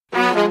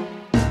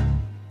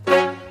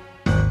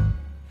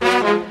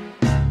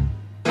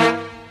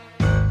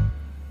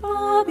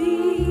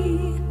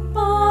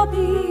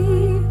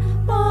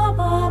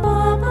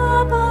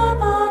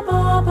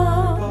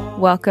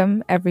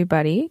Welcome,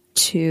 everybody,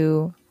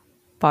 to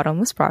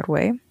Bottomless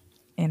Broadway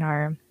in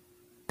our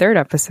third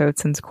episode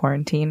since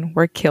quarantine.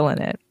 We're killing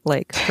it.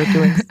 Like, we're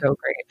doing so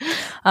great.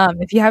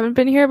 If you haven't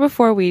been here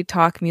before, we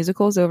talk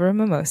musicals over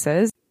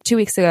mimosas. 2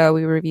 weeks ago,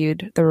 we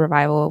reviewed the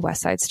revival of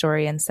West Side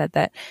Story and said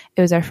that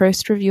it was our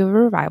first review of a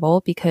revival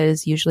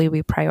because usually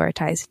we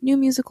prioritize new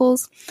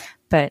musicals,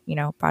 but, you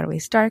know,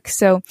 Broadway's dark.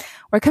 So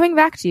we're coming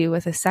back to you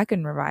with a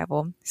second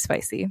revival,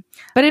 Spicy.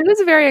 But it was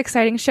a very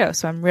exciting show,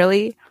 so I'm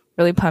really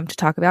pumped to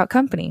talk about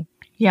Company.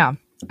 Yeah,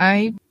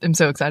 I am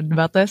so excited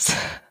about this.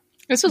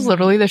 This was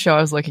literally the show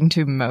I was looking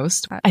to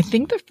most. I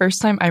think the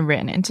first time I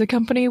ran into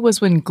Company was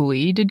when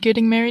Glee did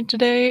Getting Married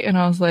Today, and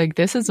I was like,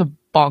 this is a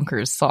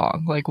bonkers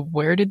song. Like,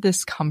 where did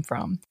this come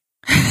from?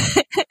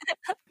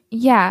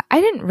 Yeah,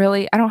 I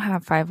don't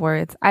have 5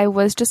 words. I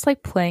was just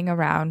like playing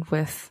around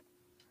with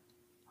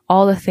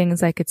all the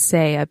things I could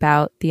say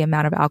about the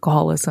amount of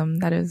alcoholism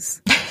that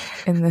is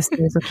in this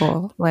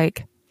musical.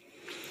 Like,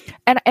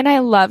 and I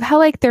love how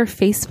like their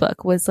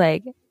Facebook was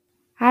like,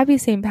 Happy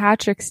St.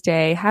 Patrick's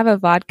Day, have a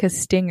vodka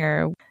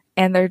stinger.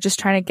 And they're just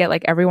trying to get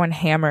like everyone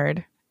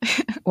hammered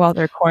while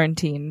they're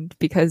quarantined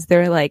because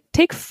they're like,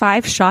 take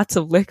 5 shots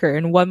of liquor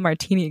in 1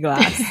 martini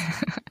glass.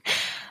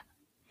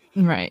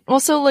 Right. Well,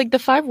 so like the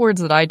 5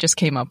 words that I just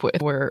came up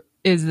with were,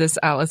 is this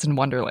Alice in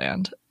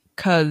Wonderland?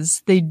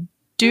 Because they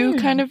do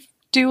kind of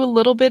do a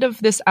little bit of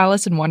this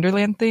Alice in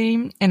Wonderland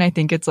theme. And I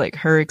think it's like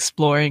her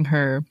exploring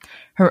her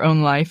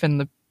own life and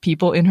the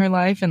people in her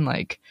life and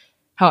like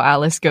how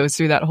Alice goes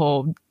through that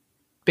whole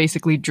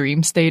basically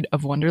dream state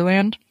of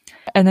Wonderland.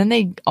 And then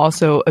they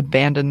also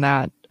abandoned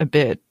that a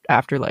bit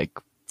after like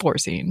 4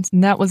 scenes.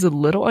 And that was a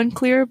little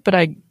unclear, but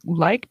I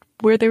liked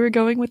where they were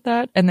going with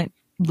that. And it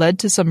led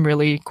to some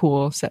really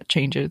cool set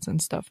changes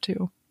and stuff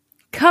too.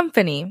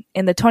 Company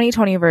in the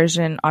 2020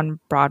 version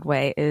on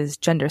Broadway is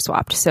gender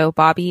swapped. So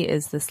Bobby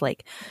is this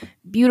like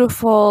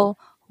beautiful,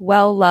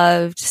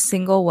 well-loved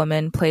single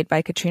woman played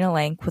by Katrina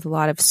Lenk with a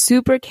lot of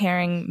super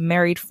caring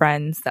married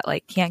friends that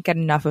like can't get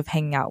enough of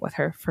hanging out with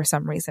her for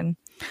some reason.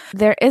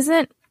 There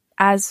isn't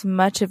as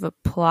much of a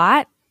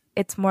plot.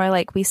 It's more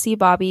like we see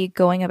Bobby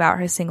going about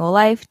her single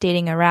life,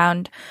 dating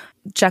around,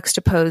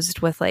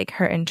 juxtaposed with like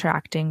her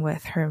interacting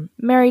with her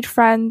married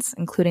friends,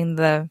 including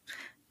the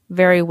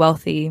very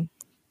wealthy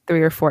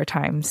 3 or 4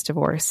 times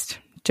divorced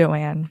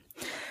Joanne,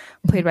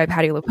 played by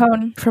Patti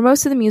LuPone. For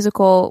most of the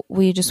musical,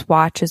 we just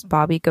watch as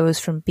Bobby goes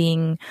from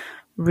being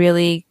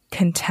really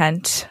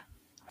content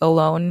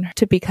alone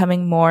to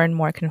becoming more and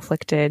more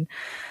conflicted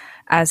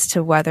as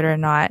to whether or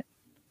not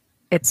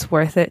it's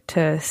worth it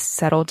to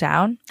settle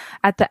down.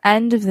 At the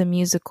end of the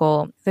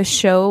musical, the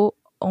show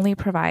only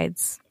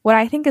provides what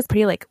I think is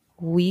pretty like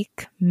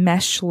weak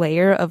mesh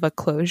layer of a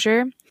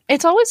closure.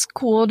 It's always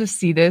cool to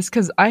see this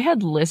because I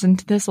had listened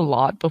to this a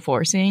lot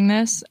before seeing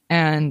this.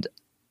 And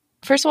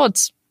first of all,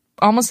 it's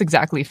almost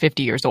exactly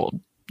 50 years old,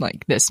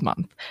 like this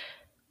month,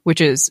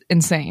 which is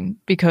insane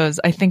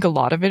because I think a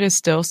lot of it is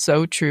still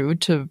so true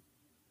to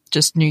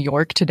just New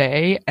York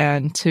today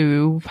and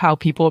to how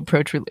people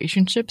approach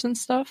relationships and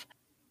stuff.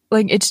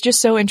 Like, it's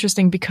just so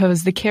interesting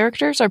because the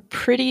characters are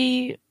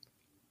pretty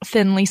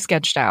thinly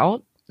sketched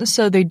out,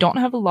 so they don't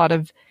have a lot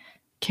of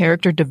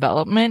character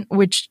development,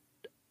 which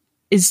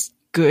is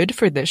good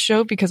for this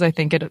show because I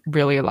think it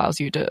really allows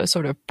you to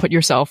sort of put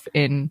yourself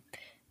in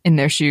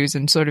their shoes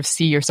and sort of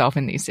see yourself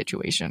in these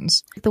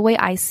situations. The way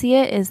I see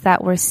it is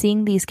that we're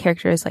seeing these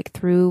characters like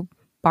through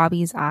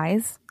Bobby's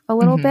eyes a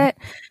little bit.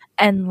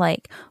 And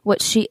like what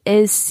she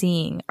is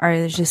seeing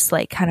are just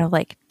like kind of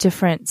like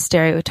different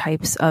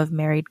stereotypes of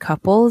married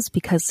couples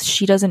because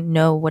she doesn't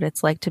know what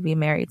it's like to be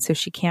married. So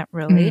she can't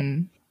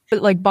relate.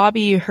 But like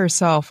Bobby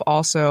herself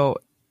also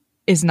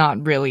is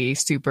not really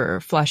super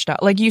fleshed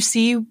out. Like you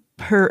see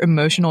her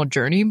emotional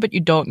journey, but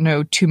you don't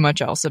know too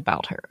much else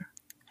about her.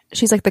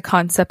 She's like the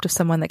concept of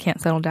someone that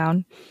can't settle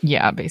down.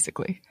 Yeah,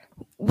 basically.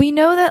 We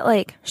know that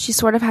like she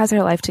sort of has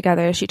her life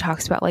together. She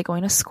talks about like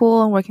going to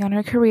school and working on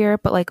her career,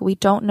 but like we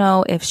don't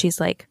know if she's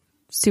like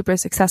super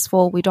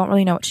successful. We don't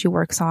really know what she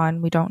works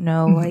on. We don't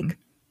know like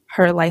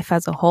her life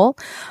as a whole.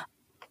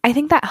 I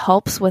think that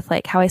helps with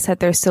like how I said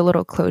there's so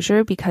little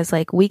closure because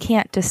like we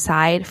can't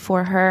decide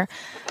for her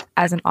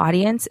as an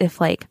audience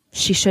if like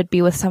she should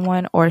be with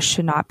someone or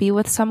should not be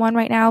with someone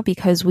right now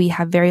because we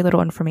have very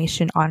little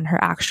information on her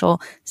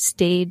actual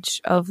stage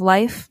of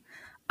life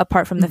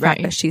apart from the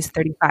fact that she's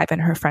 35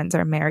 and her friends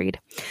are married.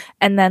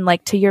 And then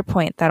like to your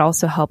point, that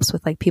also helps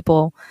with like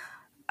people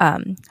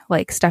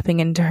like stepping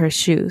into her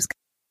shoes.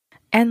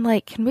 And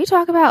like, can we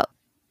talk about,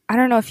 I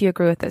don't know if you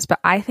agree with this, but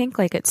I think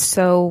like it's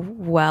so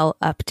well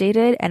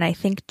updated. And I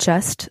think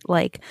just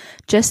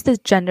the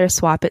gender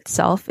swap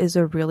itself is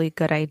a really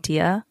good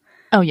idea.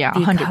 Oh yeah,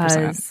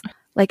 100%.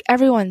 Like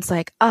everyone's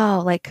like,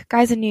 oh, like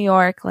guys in New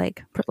York,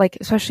 like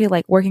especially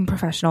like working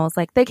professionals,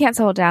 like they can't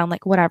settle down,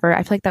 like whatever.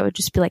 I feel like that would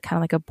just be like kind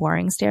of like a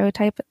boring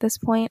stereotype at this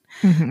point.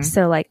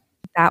 So like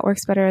that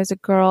works better as a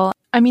girl.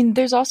 I mean,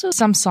 there's also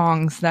some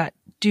songs that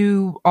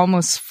do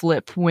almost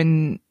flip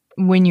when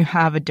when you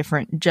have a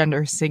different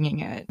gender singing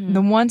it.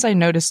 The ones I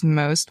noticed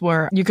most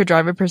were You Could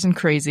Drive a Person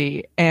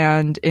Crazy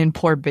and in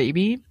Poor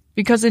Baby.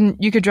 Because in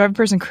You Could Drive a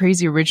Person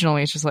Crazy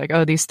originally, it's just like,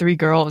 oh, these three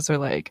girls are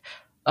like,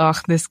 ugh,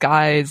 this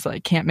guy's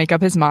like can't make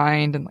up his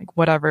mind and like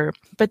whatever.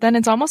 But then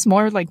it's almost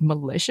more like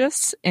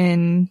malicious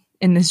in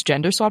this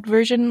gender swapped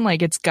version.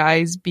 Like it's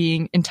guys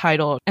being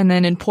entitled. And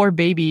then in Poor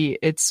Baby,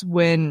 it's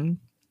when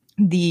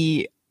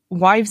the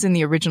wives in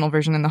the original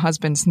version and the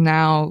husbands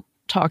now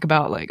talk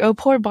about like, oh,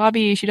 poor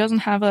Bobby, she doesn't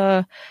have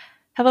a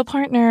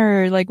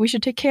partner, like we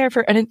should take care of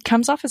her. And it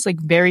comes off as like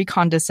very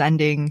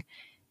condescending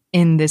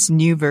in this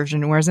new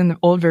version, whereas in the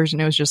old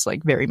version it was just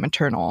like very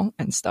maternal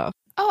and stuff.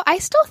 Oh, I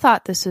still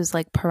thought this was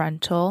like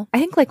parental. I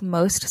think like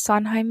most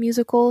Sondheim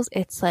musicals,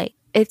 it's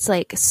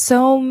like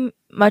so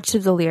much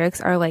of the lyrics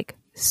are like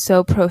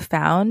so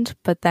profound,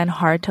 but then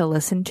hard to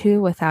listen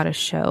to without a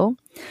show.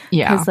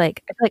 Yeah. Because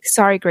like I feel like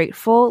Sorry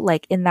Grateful,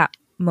 like in that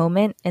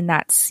moment, in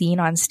that scene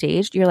on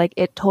stage, you're like,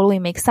 it totally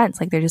makes sense.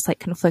 Like they're just like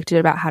conflicted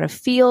about how to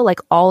feel. Like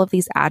all of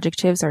these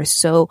adjectives are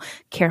so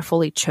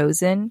carefully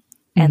chosen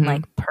and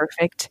like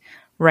perfect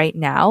right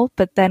now.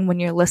 But then when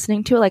you're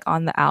listening to it like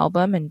on the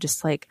album and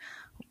just like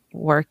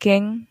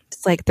working,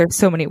 it's like there's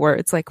so many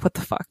words. Like what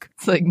the fuck?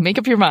 It's like make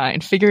up your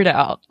mind, figure it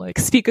out. Like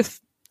Speak a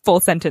full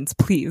sentence,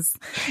 please.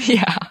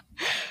 Yeah.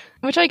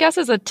 Which I guess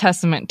is a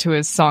testament to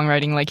his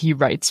songwriting. Like he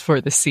writes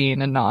for the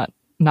scene and not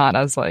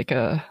as like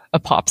a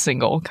pop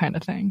single kind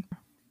of thing.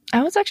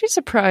 I was actually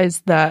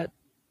surprised that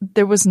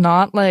there was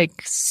not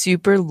like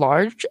super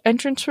large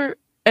entrance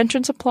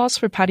applause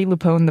for Patti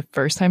LuPone the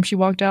first time she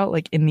walked out,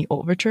 like in the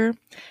overture.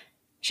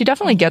 She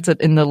definitely gets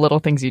it in the Little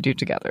Things You Do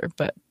Together,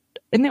 but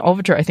in the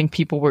overture, I think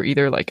people were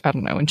either like, I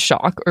don't know, in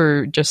shock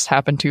or just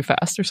happened too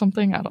fast or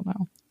something. I don't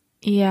know.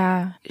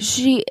 Yeah.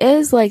 She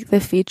is like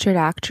the featured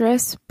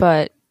actress,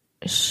 but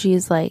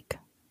she's like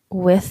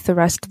with the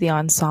rest of the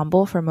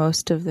ensemble for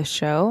most of the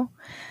show.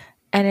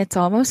 And it's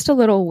almost a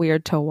little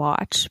weird to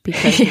watch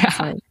because it's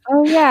like,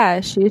 oh yeah,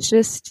 she's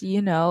just,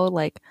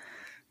 like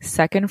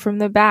second from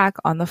the back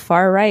on the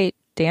far right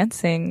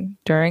dancing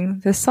during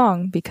the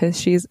song because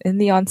she's in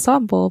the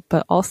ensemble,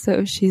 but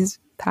also she's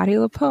Patti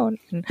LuPone.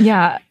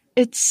 Yeah,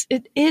 it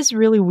is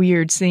really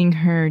weird seeing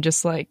her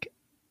just like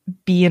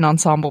be an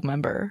ensemble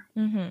member.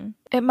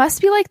 It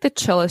must be like the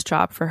chillest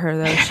job for her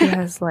though. She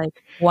has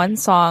like one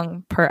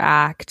song per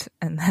act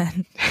and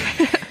then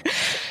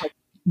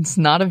it's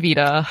not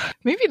Evita.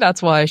 Maybe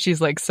that's why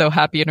she's like so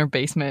happy in her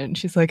basement.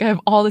 She's like, I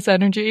have all this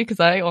energy because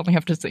I only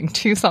have to sing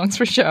 2 songs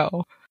for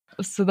show.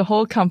 So the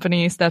whole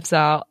company steps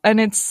out and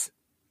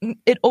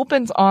it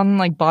opens on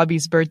like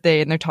Bobby's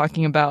birthday and they're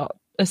talking about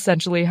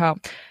essentially how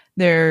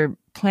they're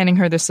planning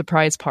her this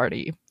surprise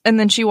party. And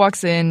then she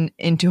walks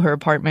into her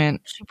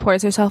apartment. She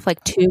pours herself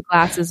like 2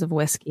 glasses of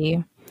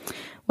whiskey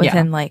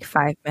within like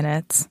 5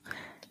 minutes.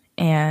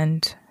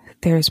 And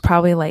there's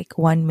probably like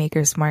one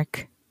Maker's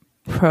Mark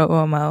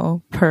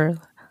promo per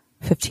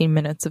 15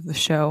 minutes of the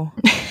show.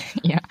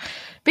 Yeah.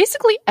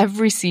 Basically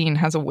every scene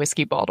has a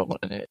whiskey bottle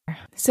in it.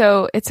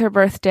 So it's her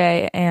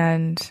birthday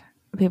and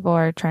people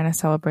are trying to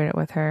celebrate it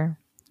with her.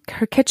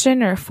 Her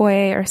kitchen or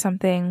foyer or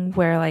something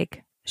where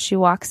like she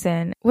walks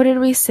in. What did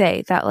we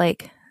say? That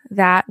like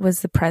that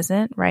was the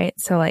present, right?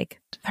 So like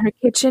her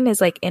kitchen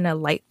is like in a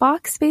light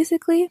box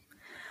basically.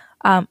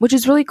 Which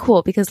is really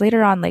cool because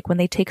later on, like when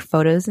they take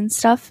photos and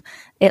stuff,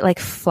 it like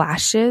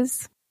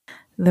flashes.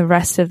 The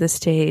rest of the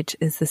stage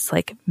is this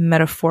like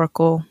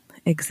metaphorical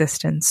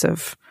existence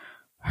of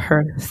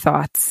her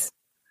thoughts.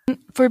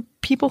 For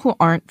people who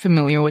aren't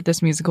familiar with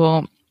this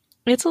musical,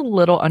 it's a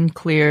little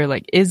unclear.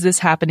 Like, is this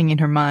happening in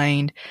her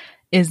mind?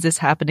 Is this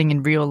happening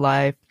in real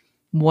life?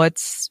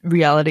 What's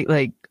reality?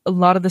 Like, a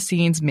lot of the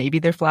scenes, maybe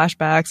they're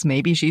flashbacks.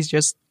 Maybe she's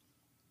just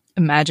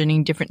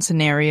imagining different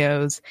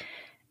scenarios.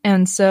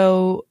 And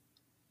so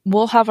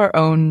we'll have our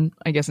own,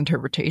 I guess,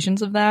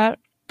 interpretations of that.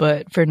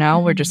 But for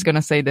now, we're just going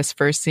to say this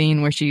first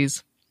scene where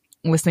she's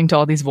listening to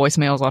all these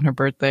voicemails on her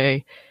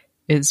birthday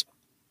is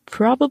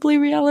probably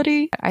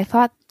reality. I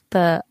thought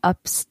the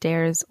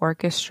upstairs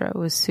orchestra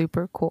was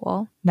super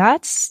cool.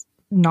 That's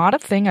not a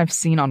thing I've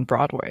seen on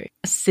Broadway.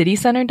 City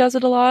Center does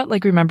it a lot.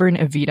 Like, remember in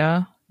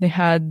Evita, they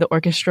had the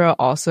orchestra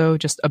also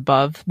just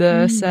above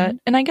the set.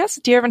 And I guess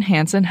Dear Evan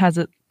Hansen has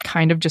it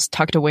kind of just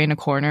tucked away in a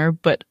corner,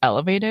 but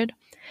elevated.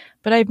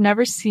 But I've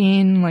never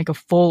seen like a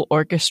full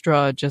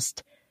orchestra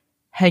just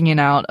hanging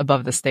out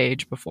above the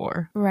stage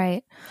before.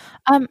 Right.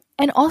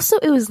 And also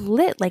it was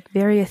lit like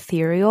very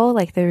ethereal.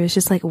 Like there was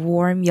just like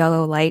warm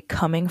yellow light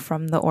coming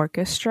from the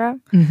orchestra.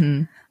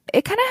 Mm-hmm.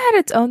 It kind of had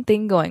its own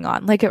thing going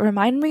on. Like it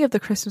reminded me of the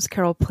Christmas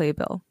Carol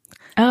playbill.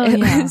 Oh, it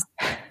yeah. was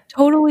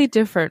totally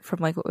different from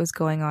like what was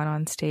going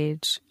on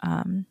stage.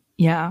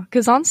 Yeah,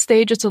 because on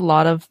stage it's a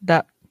lot of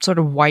that sort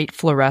of white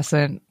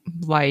fluorescent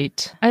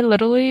light. I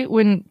literally,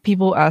 when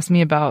people ask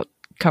me about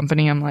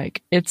Company, I'm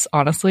like, it's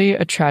honestly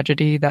a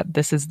tragedy that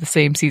this is the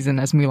same season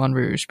as Moulin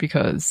Rouge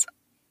because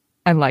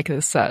I like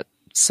this set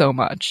so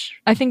much.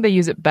 I think they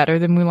use it better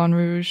than Moulin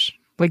Rouge.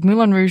 Like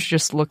Moulin Rouge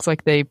just looks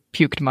like they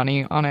puked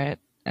money on it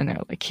and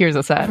they're like, here's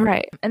a set.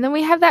 Right. And then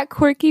we have that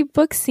quirky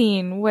book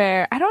scene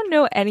where I don't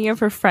know any of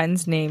her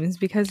friends' names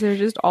because they're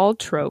just all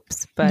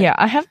tropes. But yeah,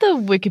 I have the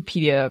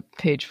Wikipedia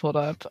page pulled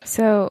up.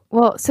 So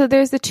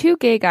there's the two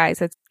gay guys.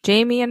 That's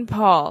Jamie and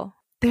Paul.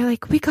 They're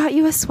like, we got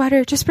you a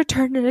sweater. Just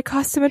return it. It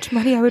costs so much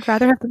money. I would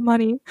rather have the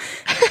money.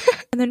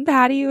 And then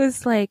Patty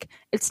was like,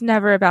 it's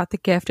never about the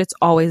gift. It's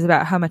always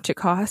about how much it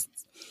costs.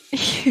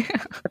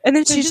 Yeah. And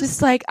then she's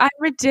just like, I'm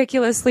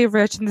ridiculously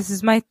rich and this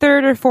is my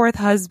third or fourth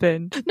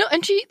husband. No,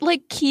 and she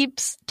like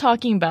keeps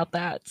talking about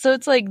that. So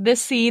it's like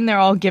this scene, they're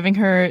all giving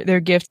her their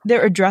gift.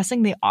 They're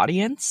addressing the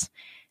audience.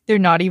 They're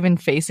not even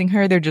facing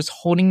her. They're just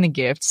holding the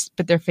gifts,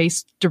 but they're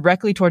faced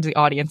directly towards the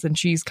audience. And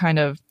she's kind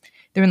of,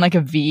 they're in like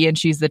a V and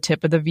she's the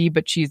tip of the V,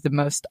 but she's the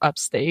most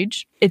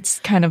upstage. It's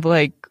kind of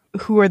like,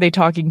 who are they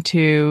talking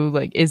to?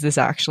 Like, is this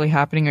actually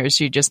happening or is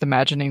she just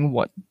imagining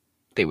what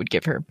they would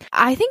give her?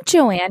 I think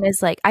Joanne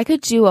is like, I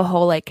could do a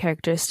whole like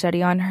character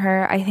study on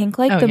her. I think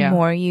like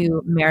more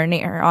you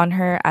marinate her on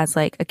her as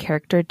like a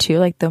character too,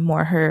 like the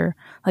more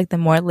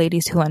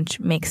Ladies Who Lunch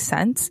makes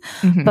sense.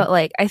 Mm-hmm. But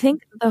like, I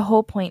think the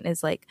whole point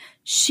is like,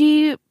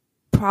 she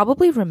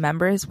probably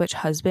remembers which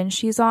husband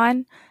she's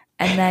on.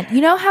 And then, you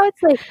know how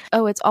it's like,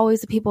 oh, it's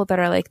always the people that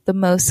are like the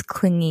most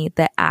clingy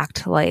that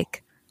act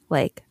like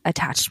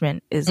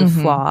attachment is a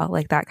flaw,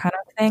 like that kind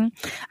of thing.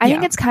 I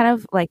think it's kind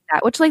of like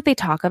that, which like they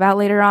talk about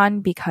later on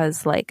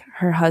because like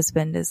her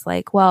husband is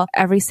like, well,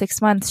 every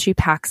 6 months she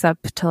packs up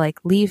to like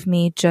leave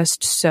me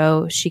just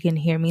so she can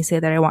hear me say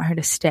that I want her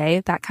to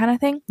stay, that kind of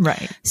thing.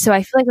 Right. So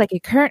I feel like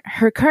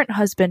her current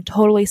husband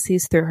totally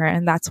sees through her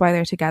and that's why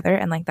they're together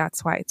and like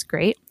that's why it's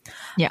great.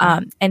 Yeah.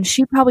 And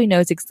she probably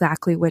knows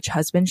exactly which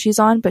husband she's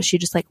on, but she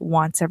just like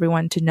wants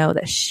everyone to know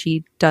that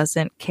she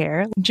doesn't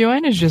care.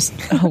 Joanne is just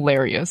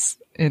hilarious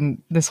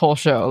in this whole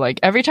show. Like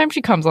every time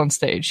she comes on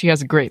stage, she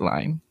has a great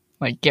line,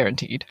 like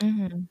guaranteed.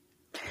 Mm-hmm.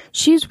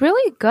 She's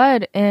really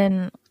good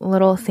in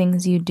Little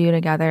Things You Do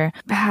Together.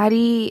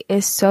 Patty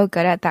is so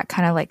good at that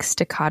kind of like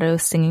staccato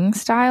singing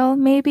style,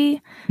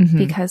 maybe,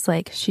 because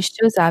like she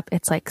shows up,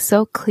 it's like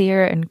so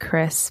clear and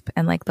crisp,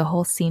 and like the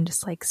whole scene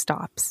just like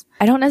stops.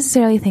 I don't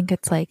necessarily think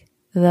it's like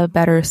the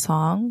better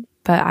song,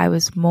 but I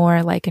was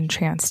more like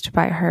entranced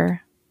by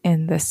her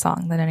in this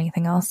song than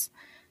anything else.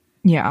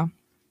 Yeah.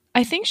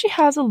 I think she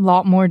has a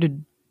lot more to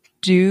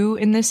do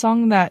in this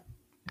song that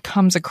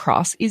comes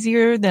across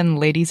easier than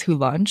Ladies Who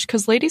Lunch,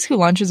 because Ladies Who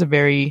Lunch is a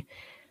very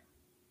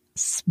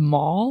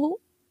small,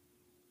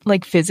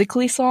 like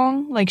physically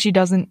song. Like she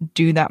doesn't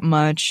do that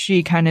much.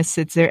 She kind of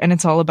sits there and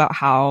it's all about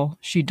how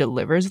she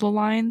delivers the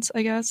lines,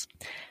 I guess.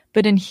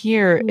 But in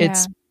here,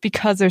 it's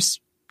because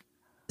there's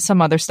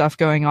some other stuff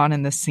going on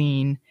in the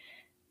scene.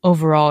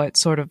 Overall, it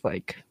sort of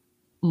like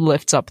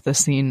lifts up the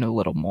scene a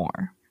little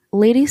more.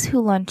 Ladies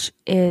Who Lunch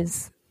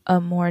is a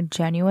more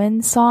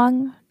genuine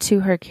song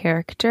to her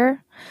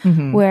character,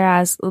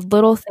 whereas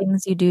Little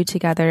Things You Do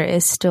Together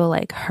is still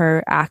like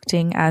her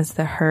acting as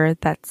the her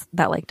that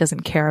like doesn't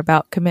care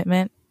about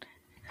commitment,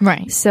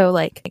 right? So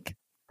like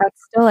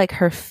that's still like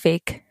her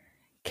fake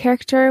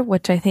character,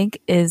 which I think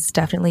is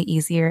definitely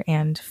easier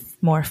and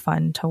more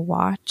fun to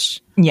watch.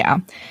 Yeah,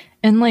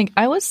 and like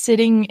I was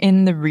sitting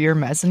in the rear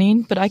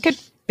mezzanine, but I could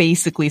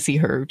basically see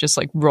her just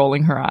like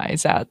rolling her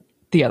eyes at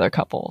the other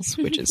couples,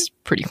 which is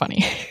pretty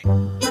funny.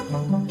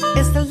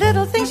 It's the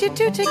little things you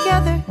do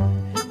together,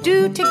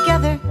 do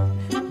together,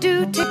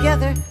 do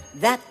together,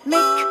 that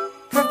make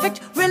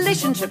perfect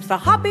relationships. The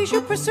hobbies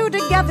you pursue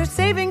together,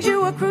 savings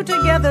you accrue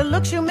together,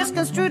 looks you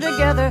misconstrue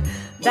together,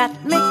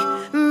 that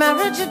make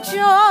marriage a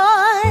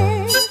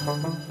joy.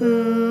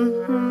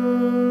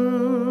 Mm-hmm.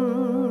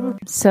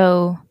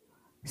 So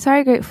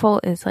Sorry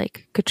Grateful is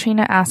like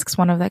Katrina asks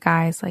one of the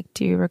guys like,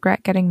 do you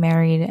regret getting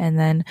married? And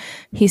then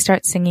he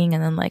starts singing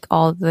and then like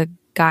all the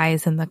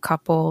guys in the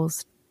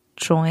couples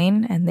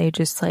join and they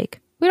just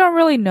like, we don't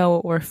really know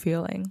what we're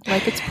feeling.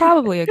 Like it's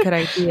probably a good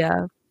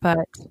idea,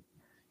 but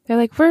they're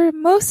like, we're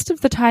most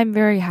of the time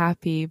very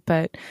happy,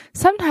 but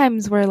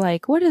sometimes we're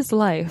like, what is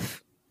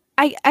life?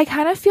 I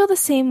kind of feel the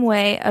same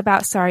way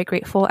about Sorry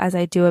Grateful as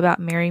I do about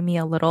Marry Me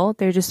a Little.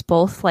 They're just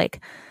both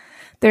like,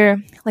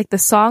 they're like the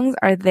songs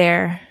are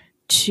there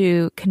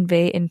to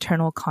convey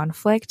internal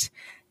conflict,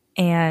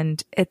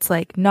 and it's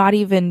like not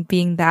even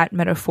being that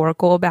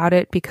metaphorical about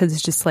it because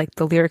it's just like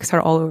the lyrics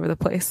are all over the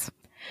place,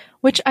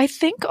 which I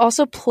think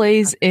also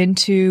plays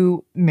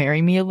into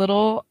Marry Me a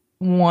Little.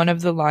 One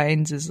of the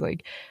lines is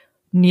like,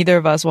 neither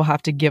of us will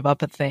have to give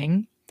up a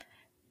thing,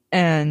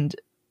 and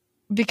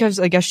because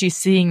I guess she's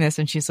seeing this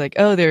and she's like,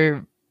 oh,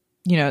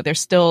 there's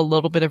still a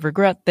little bit of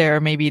regret there,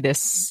 maybe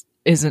this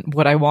isn't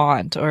what I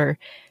want, or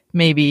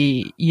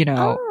maybe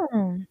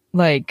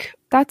like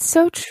that's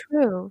so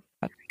true.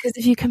 Because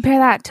if you compare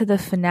that to the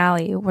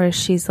finale where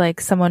she's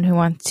like someone who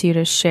wants you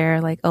to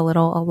share like a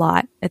little, a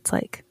lot, it's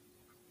like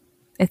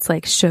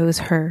shows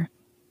her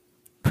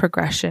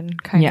progression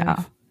kind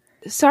of.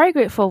 Sorry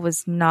Grateful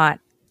was not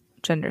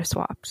gender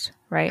swapped,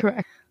 right?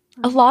 Correct.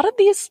 A lot of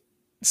these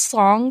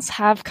songs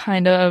have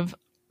kind of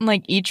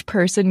like each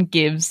person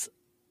gives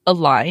a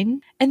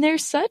line and they're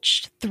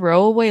such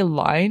throwaway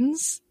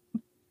lines,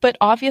 but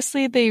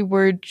obviously they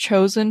were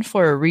chosen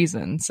for a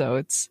reason. So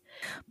it's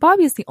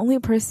Bobby's the only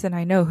person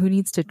I know who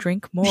needs to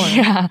drink more.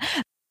 yeah,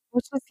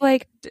 Which is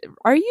like,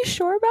 are you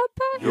sure about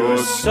that? You're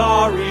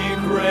sorry,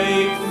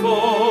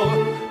 grateful,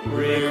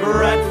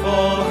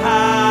 regretful,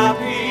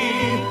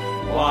 happy.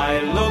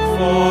 Why look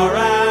for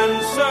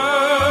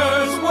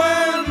answers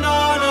when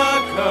none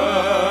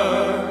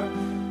occur?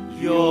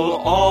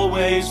 You'll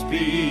always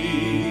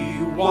be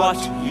what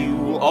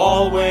you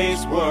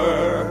always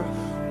were,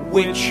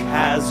 which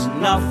has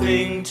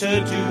nothing to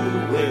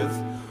do with,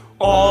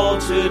 all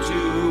to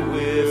do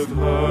with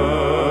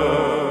her.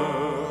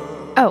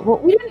 Oh, well,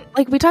 we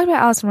talked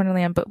about Alice in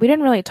Wonderland, but we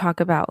didn't really talk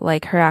about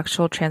like her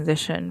actual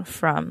transition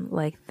from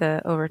like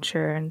the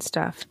overture and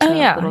stuff to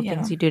Little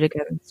Things You Do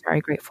Together and Sorry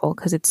Grateful,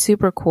 because it's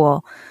super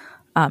cool.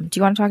 Do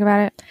you want to talk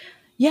about it?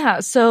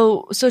 yeah.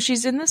 So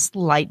she's in this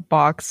light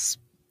box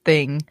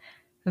thing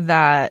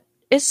that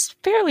is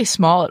fairly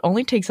small. It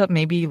only takes up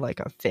maybe like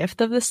a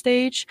fifth of the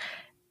stage,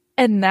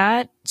 and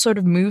that sort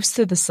of moves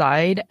to the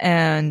side,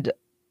 and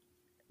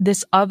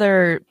this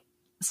other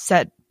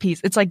set piece,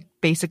 it's like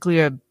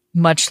basically a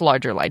much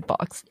larger light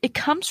box. It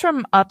comes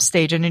from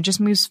upstage and it just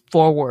moves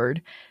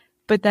forward,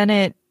 but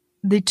then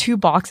the two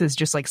boxes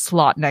just like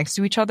slot next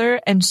to each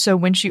other. And so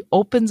when she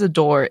opens a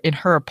door in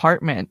her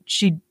apartment,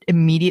 she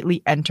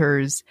immediately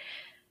enters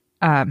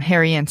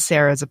Harry and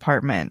Sarah's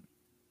apartment,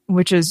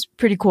 which is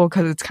pretty cool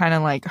because it's kind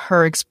of like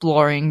her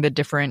exploring the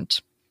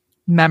different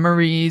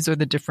memories or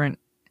the different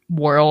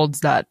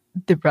worlds that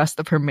the rest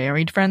of her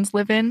married friends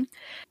live in.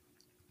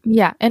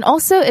 Yeah, and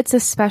also it's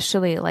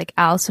especially like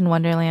Alice in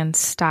Wonderland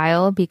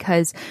style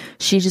because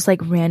she just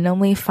like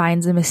randomly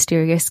finds a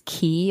mysterious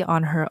key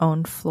on her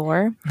own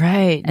floor.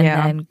 Right, and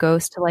then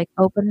goes to like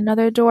open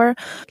another door.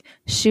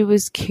 She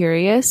was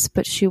curious,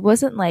 but she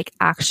wasn't like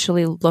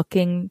actually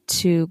looking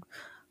to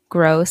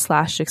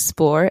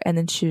grow/explore. And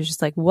then she was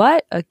just like,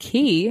 what? A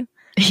key?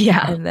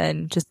 Yeah. And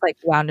then just like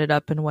wound it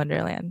up in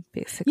Wonderland,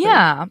 basically.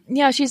 Yeah.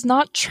 Yeah, she's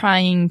not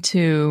trying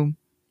to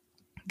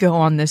go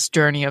on this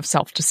journey of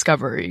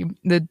self-discovery.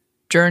 The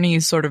journey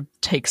sort of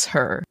takes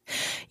her.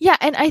 Yeah,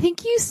 and I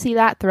think you see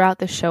that throughout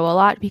the show a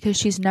lot because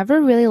she's never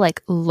really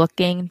like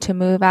looking to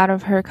move out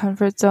of her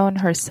comfort zone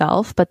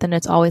herself, but then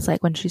it's always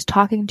like when she's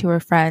talking to her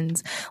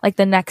friends, like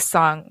the next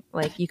song,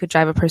 like You Could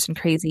Drive a Person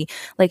Crazy,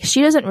 like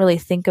she doesn't really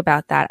think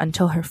about that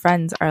until her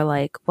friends are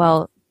like,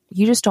 well,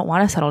 you just don't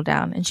want to settle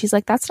down. And she's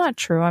like, that's not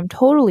true. I'm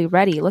totally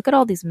ready. Look at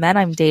all these men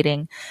I'm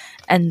dating.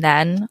 And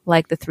then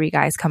like the three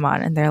guys come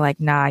on and they're like,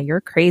 nah, you're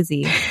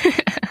crazy.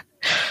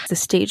 The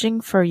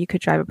staging for You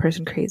Could Drive a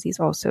Person Crazy is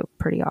also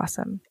pretty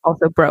awesome.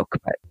 Also broke,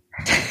 but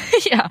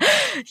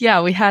yeah,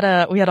 we had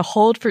a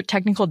hold for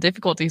technical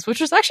difficulties, which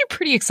was actually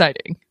pretty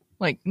exciting.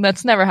 Like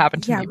that's never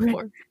happened to me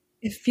before.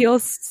 It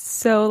feels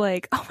so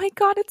like, oh my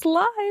God, it's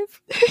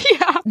live.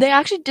 Yeah. They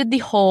actually did the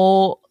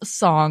whole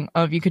song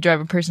of You Could Drive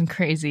a Person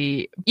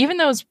Crazy, even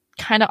though it's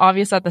kind of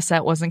obvious that the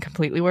set wasn't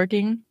completely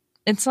working.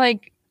 It's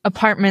like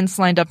apartments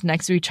lined up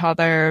next to each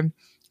other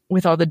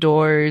with all the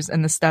doors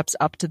and the steps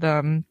up to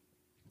them.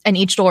 And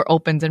each door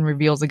opens and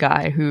reveals a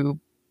guy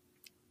who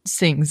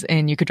sings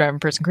in You Could Drive a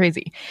Person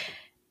Crazy.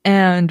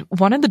 And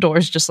one of the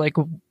doors just like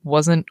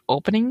wasn't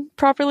opening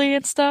properly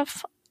and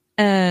stuff.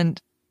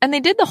 And they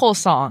did the whole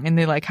song and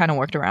they like kind of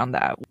worked around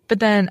that.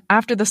 But then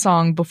after the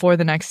song, before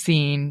the next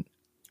scene,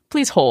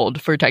 please hold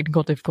for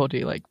technical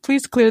difficulty. Like,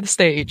 please clear the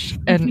stage.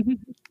 And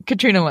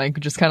Katrina like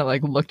just kind of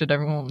like looked at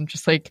everyone and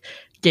just like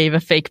gave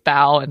a fake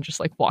bow and just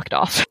like walked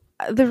off.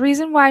 The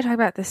reason why I talk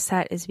about this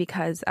set is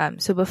because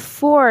so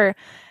before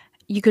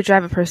You Could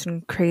Drive a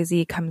Person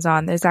Crazy comes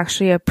on, there's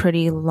actually a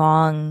pretty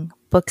long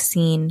book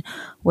scene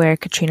where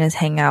Katrina's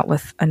hanging out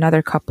with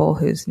another couple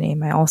whose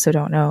name I also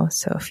don't know.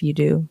 So if you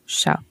do,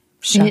 shout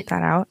that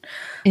out.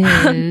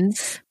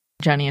 Is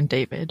Jenny and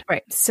David.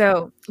 Right.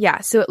 So yeah,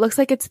 so it looks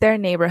like it's their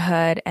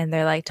neighborhood and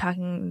they're like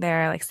talking,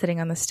 they're like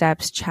sitting on the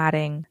steps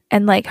chatting,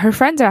 and like her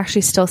friends are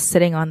actually still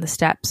sitting on the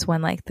steps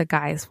when like the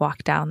guys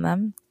walk down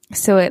them.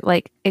 So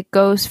it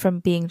goes from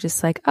being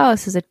just like, oh,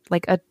 this is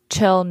a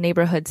chill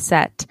neighborhood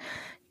set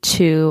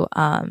to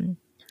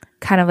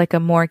kind of like a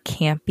more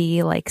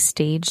campy like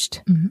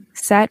staged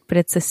set, but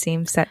it's the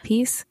same set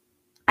piece.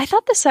 I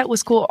thought the set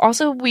was cool.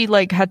 Also, we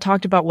like had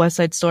talked about West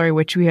Side Story,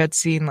 which we had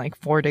seen like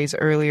 4 days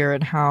earlier,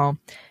 and how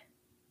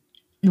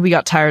we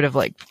got tired of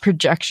like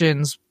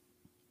projections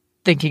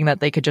thinking that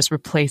they could just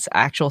replace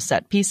actual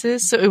set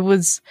pieces. So it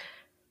was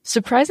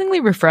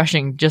surprisingly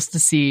refreshing just to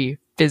see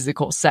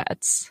physical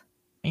sets.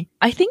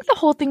 I think the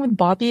whole thing with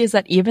Bobby is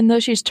that even though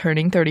she's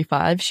turning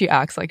 35, she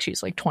acts like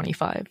she's like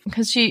 25,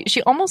 because she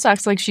almost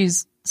acts like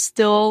she's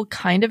still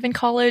kind of in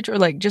college, or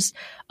like just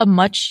a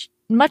much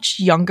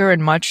younger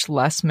and much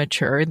less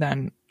mature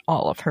than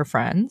all of her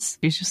friends.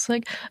 She's just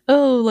like,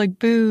 oh, like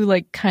boo,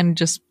 like kind of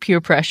just peer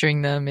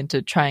pressuring them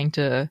into trying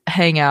to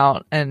hang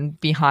out and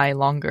be high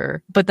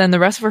longer. But then the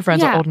rest of her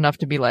friends are old enough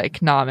to be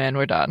like, nah, man,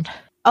 we're done.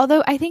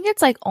 Although I think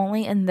it's like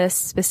only in this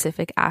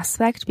specific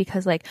aspect,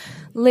 because like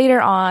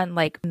later on,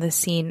 like in the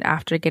scene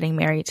after getting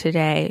married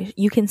today,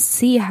 you can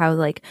see how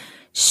like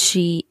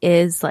she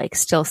is like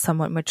still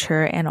somewhat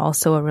mature and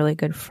also a really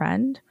good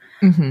friend.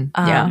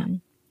 Yeah.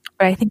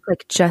 But I think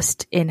like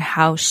just in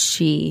how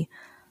she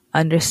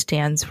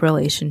understands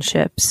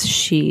relationships,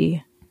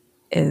 she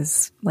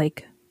is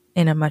like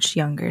in a much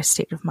younger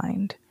state of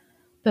mind.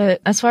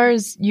 But as far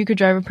as You Could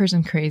Drive a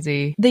Person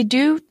Crazy, they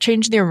do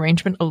change the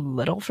arrangement a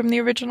little from the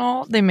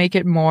original. They make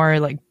it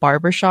more like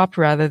barbershop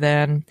rather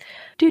than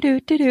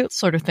do-do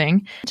sort of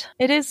thing.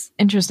 It is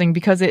interesting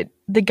because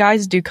the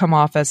guys do come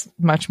off as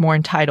much more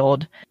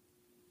entitled.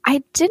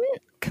 I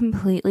didn't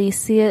completely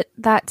see it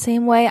that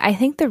same way. I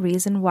think the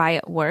reason why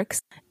it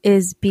works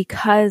is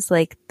because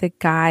like the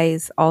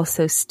guys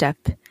also step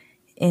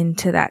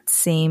into that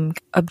same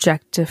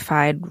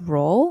objectified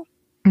role.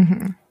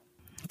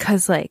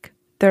 Because like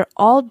they're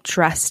all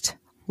dressed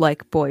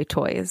like boy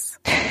toys.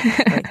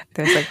 Like,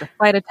 there's like the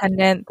flight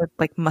attendant, the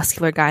like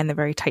muscular guy in the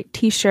very tight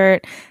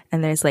t-shirt,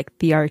 and there's like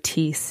the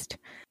artiste.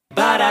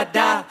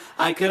 Ba-da-da,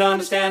 I could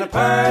understand a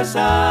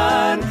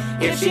person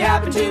if she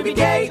happened to be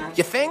gay.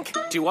 You think?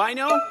 Do I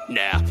know?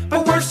 Nah.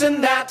 But worse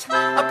than that,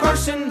 a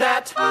person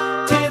that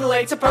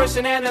titillates a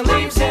person and then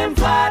leaves him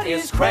flat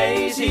is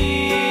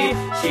crazy.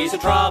 She's a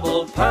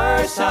troubled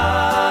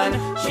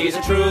person. She's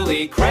a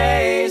truly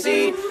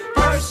crazy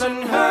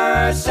person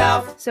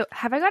herself. So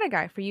Have I Got a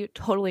Guy for You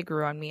totally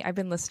grew on me. I've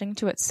been listening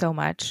to it so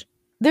much.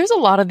 There's a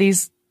lot of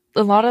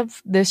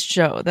this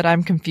show that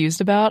I'm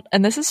confused about,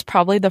 and this is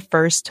probably the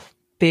first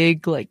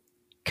big like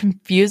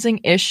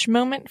confusing-ish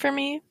moment for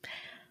me.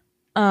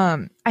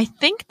 I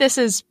think this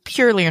is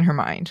purely in her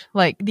mind.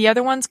 Like the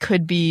other ones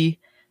could be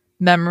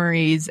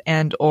memories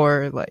and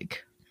or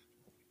like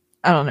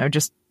I don't know,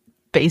 just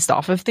based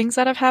off of things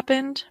that have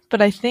happened,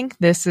 but I think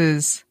this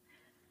is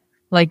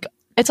like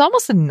it's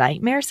almost a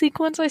nightmare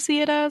sequence. I see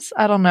it as.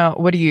 I don't know.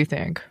 What do you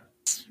think?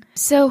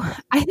 So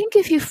I think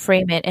if you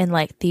frame it in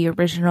like the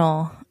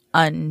original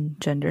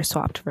ungender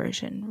swapped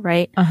version,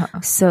 right?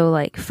 So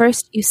like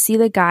first you see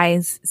the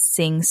guys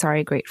sing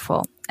Sorry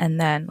Grateful, and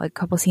then like a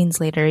couple scenes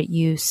later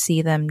you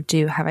see them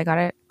do Have I Got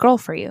a Girl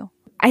for You.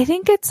 I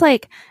think it's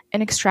like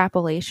an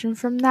extrapolation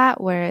from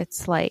that where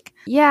it's like,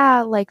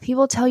 yeah, like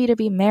people tell you to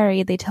be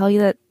married, they tell you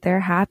that they're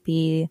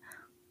happy,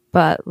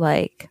 but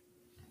like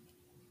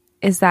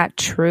is that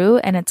true?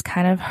 And it's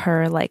kind of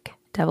her like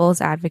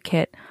devil's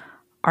advocate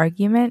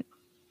argument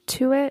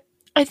to it.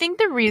 I think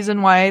the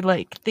reason why I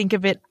like think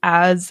of it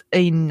as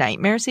a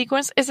nightmare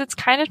sequence is it's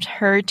kind of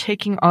her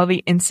taking all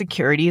the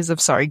insecurities of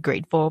Sorry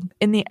Grateful.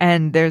 In the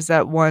end, there's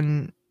that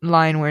one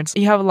line where it's,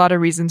 you have a lot of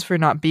reasons for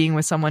not being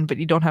with someone, but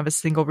you don't have a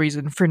single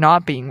reason for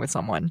not being with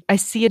someone. I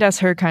see it as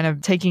her kind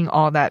of taking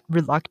all that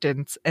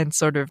reluctance and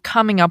sort of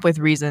coming up with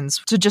reasons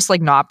to just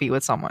like not be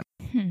with someone.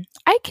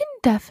 I can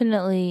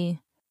definitely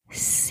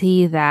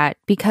see that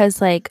because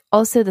like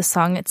also the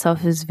song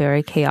itself is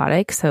very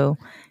chaotic, so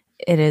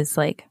it is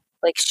like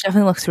she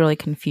definitely looks really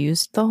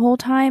confused the whole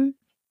time.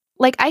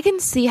 Like I can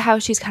see how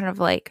she's kind of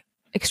like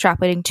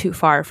extrapolating too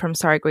far from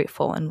Sorry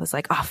Grateful and was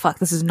like, oh fuck,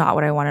 this is not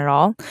what I want at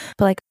all.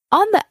 But like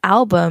on the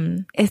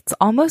album, it's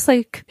almost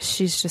like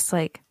she's just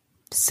like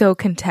so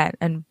content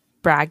and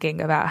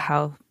bragging about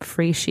how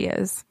free she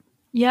is.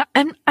 Yeah,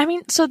 and I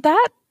mean, so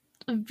that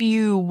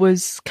view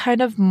was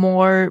kind of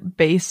more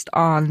based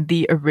on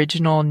the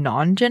original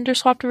non-gender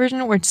swapped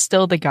version where it's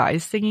still the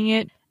guys singing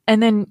it.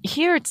 And then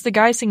here it's the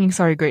guy singing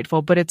Sorry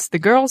Grateful, but it's the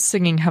girls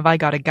singing Have I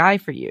Got a Guy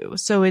for You.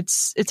 So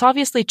it's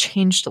obviously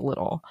changed a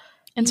little.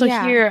 And so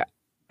here,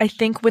 I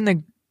think when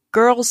the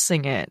girls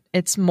sing it,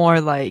 it's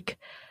more like,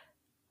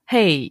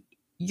 hey,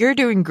 you're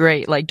doing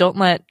great. Like, don't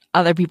let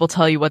other people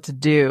tell you what to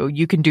do.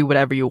 You can do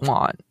whatever you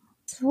want.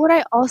 What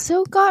I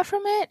also got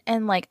from it,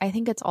 and like I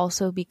think it's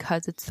also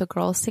because it's the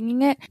girls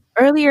singing it,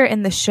 earlier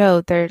in the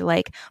show they're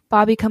like,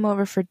 Bobby, come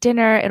over for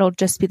dinner, it'll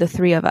just be the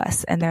three of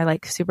us, and they're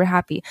like super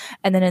happy.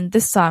 And then in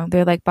this song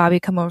they're like,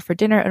 Bobby, come over for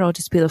dinner, it'll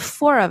just be the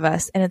four of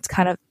us. And it's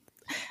kind of,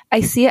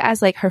 I see it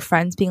as like her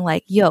friends being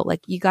like, yo,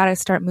 like you gotta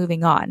start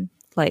moving on,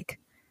 like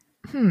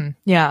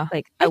yeah,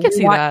 like I can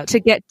see want that. to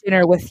get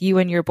dinner with you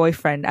and your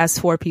boyfriend as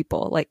four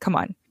people, like come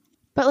on.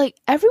 But like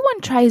everyone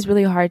tries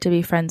really hard to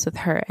be friends with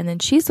her, and then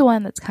she's the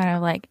one that's kind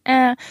of like,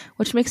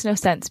 which makes no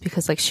sense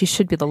because like she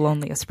should be the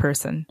loneliest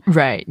person.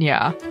 Right,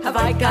 yeah. Have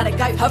I got a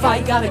guy? Have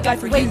I got a guy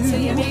for you? Wait till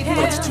you meet him.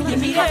 Wait till you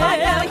meet him. Have I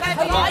got a guy?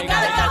 Have I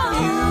got a guy for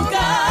you?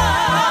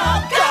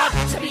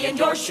 Got to be in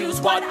your shoes,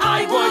 what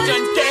I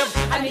wouldn't give.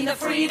 I mean the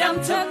freedom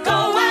to go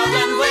out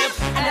and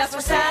live, and as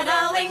we're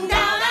settling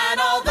down and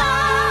all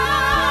that,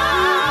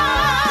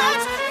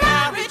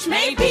 marriage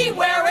may be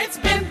where it's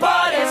been,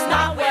 but it's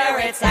not where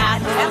it's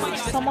at.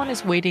 Someone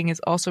is Waiting is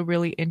also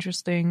really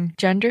interesting.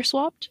 Gender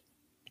swapped.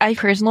 I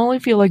personally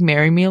feel like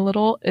Marry Me a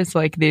Little is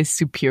like the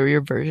superior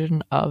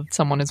version of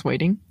Someone is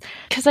Waiting,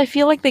 because I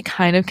feel like they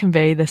kind of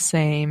convey the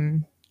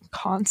same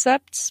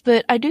concepts,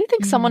 but I do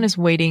think Someone is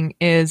Waiting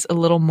is a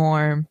little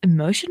more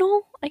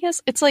emotional. I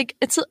guess it's like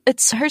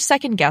it's her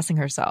second guessing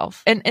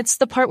herself, and it's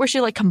the part where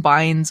she like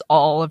combines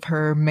all of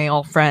her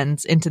male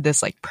friends into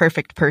this like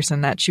perfect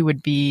person that she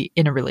would be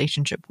in a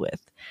relationship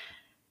with.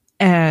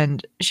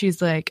 And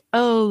she's like,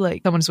 oh,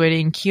 like someone's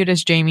waiting, cute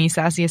as Jamie,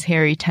 sassy as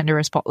Harry, tender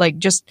as Paul. Like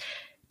just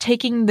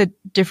taking the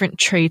different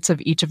traits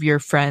of each of your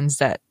friends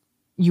that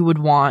you would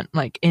want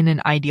like in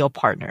an ideal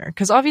partner.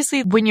 Because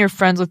obviously when you're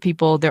friends with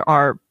people, there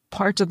are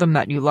parts of them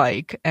that you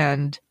like,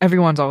 and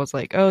everyone's always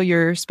like, oh,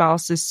 your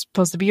spouse is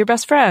supposed to be your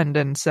best friend.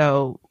 And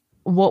so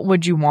what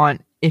would you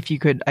want if you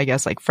could, I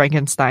guess, like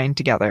Frankenstein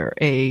together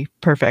a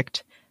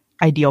perfect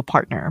ideal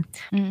partner?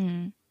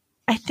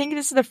 I think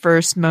this is the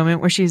first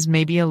moment where she's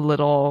maybe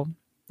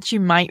she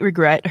might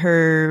regret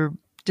her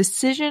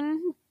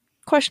decision,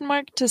 question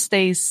mark, to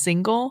stay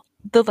single.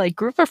 The like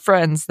group of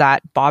friends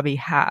that Bobby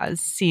has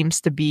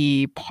seems to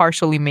be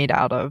partially made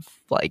out of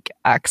like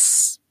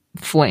ex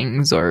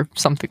flings or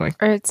something like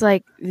that. Or it's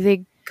like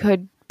they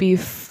could be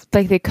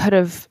they could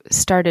have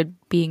started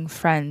being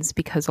friends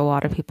because a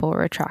lot of people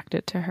were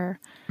attracted to her.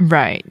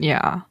 Right,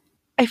 yeah.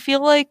 I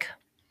feel like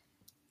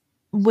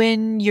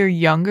when you're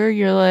younger,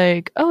 you're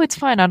like, oh, it's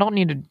fine. I don't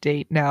need a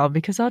date now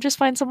because I'll just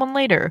find someone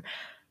later.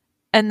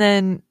 And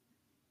then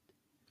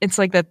it's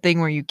like that thing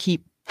where you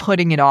keep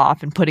putting it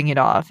off.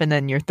 And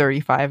then you're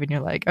 35 and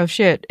you're like, oh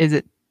shit, is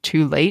it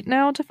too late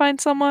now to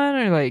find someone?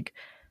 Or like,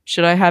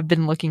 should I have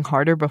been looking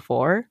harder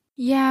before?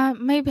 Yeah,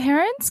 my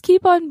parents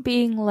keep on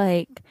being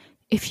like,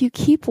 if you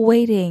keep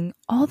waiting,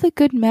 all the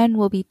good men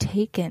will be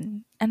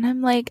taken. And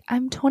I'm like,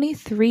 I'm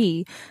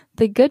 23.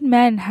 The good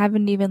men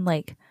haven't even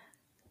like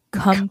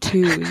come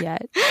to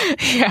yet.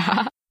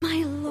 Yeah.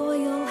 My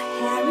loyal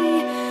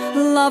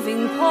Harry,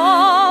 loving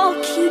Paul,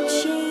 cute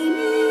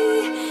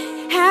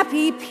Jamie,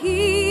 happy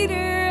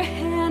Peter,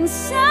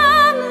 handsome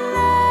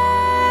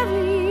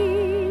Larry.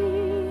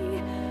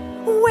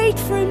 Wait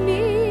for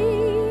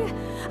me,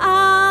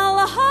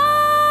 I'll hurry.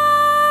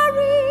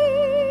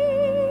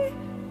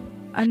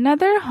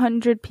 Another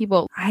 100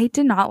 people. I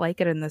did not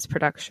like it in this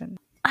production.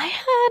 I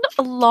had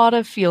a lot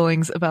of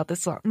feelings about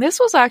this song. This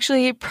was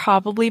actually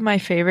probably my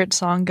favorite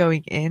song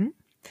going in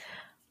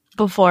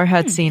before I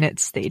had seen it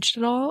staged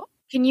at all.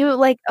 Can you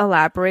like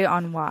elaborate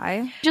on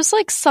why? Just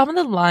like some of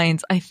the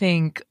lines I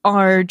think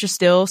are just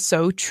still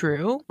so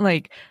true.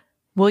 Like,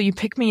 will you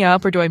pick me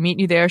up or do I meet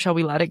you there? Shall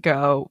we let it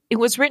go? It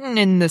was written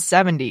in the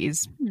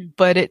 70s,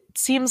 but it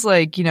seems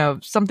like, you know,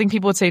 something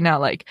people would say now,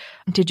 like,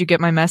 did you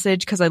get my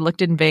message? Because I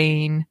looked in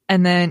vain.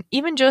 And then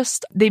even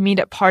just they meet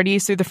at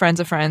parties through the friends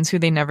of friends who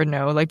they never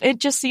know. Like, it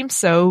just seems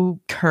so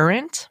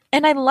current.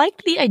 And I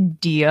liked the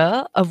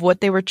idea of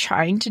what they were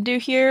trying to do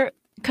here.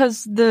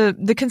 Because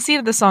the conceit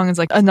of the song is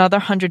like another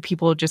 100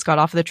 people just got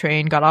off the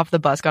train, got off the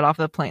bus, got off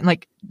the plane.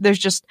 Like, there's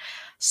just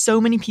so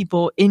many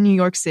people in New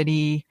York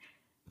City.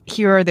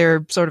 Here are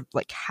their sort of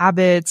like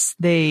habits.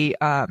 They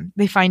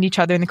find each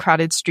other in the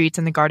crowded streets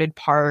and the guarded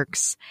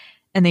parks,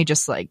 and they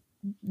just like,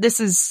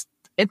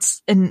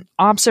 it's an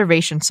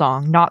observation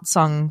song, not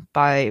sung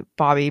by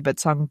Bobby, but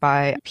sung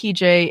by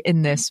PJ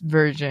in this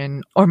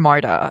version, or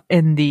Marta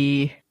in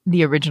the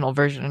original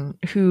version,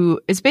 who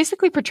is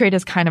basically portrayed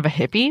as kind of a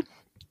hippie.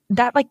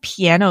 That like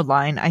piano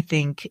line, I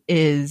think,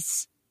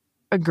 is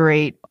a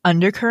great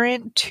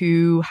undercurrent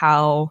to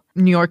how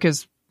New York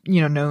is,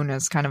 you know, known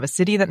as kind of a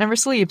city that never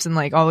sleeps and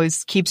like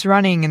always keeps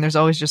running, and there's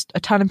always just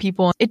a ton of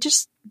people. It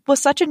just was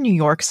such a New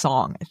York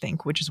song, I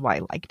think, which is why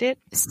I liked it.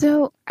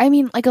 So, I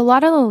mean, like a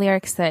lot of the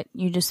lyrics that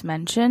you just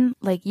mentioned,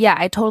 like, yeah,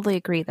 I totally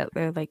agree that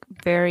they're like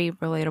very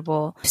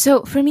relatable.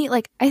 So for me,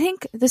 like, I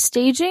think the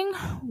staging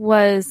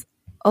was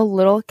a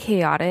little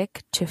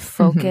chaotic to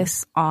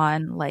focus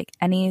on like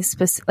any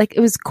specific, like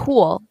it was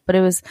cool, but it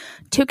was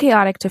too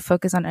chaotic to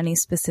focus on any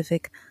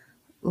specific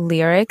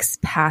lyrics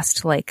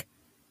past like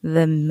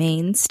the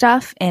main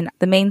stuff. And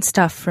the main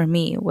stuff for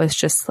me was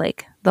just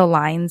like the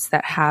lines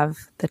that have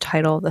the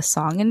title of the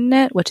song in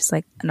it, which is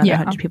like another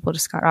 100 people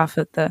just got off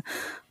at the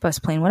bus,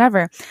 plane,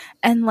 whatever.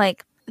 And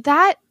like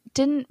that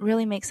didn't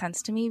really make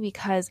sense to me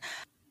because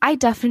I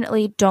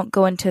definitely don't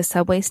go into a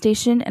subway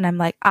station and I'm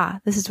like,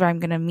 this is where I'm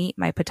going to meet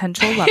my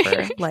potential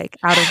lover, like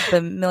out of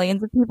the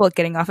millions of people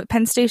getting off at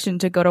Penn Station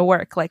to go to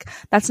work. Like,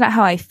 that's not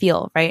how I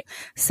feel, right?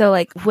 So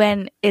like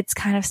when it's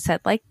kind of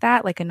said like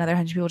that, like another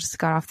 100 people just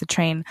got off the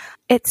train,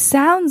 it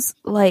sounds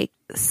like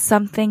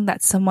something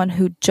that someone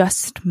who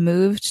just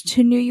moved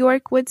to New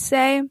York would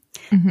say.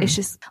 It's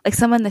just like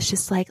someone that's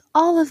just like,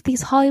 all of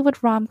these Hollywood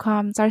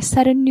rom-coms are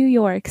set in New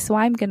York, so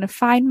I'm going to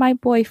find my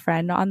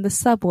boyfriend on the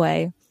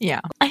subway.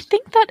 Yeah. I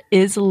think that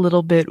is a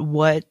little bit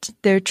what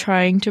they're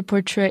trying to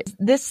portray.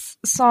 This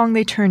song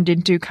they turned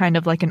into kind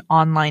of like an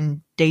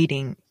online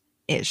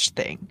dating-ish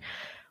thing,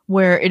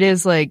 where it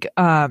is like,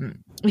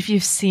 if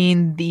you've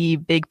seen the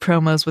big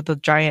promos with the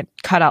giant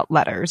cutout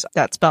letters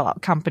that spell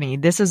out company,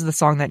 this is the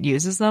song that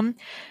uses them.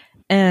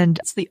 And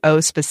it's the O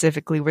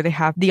specifically, where they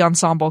have the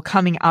ensemble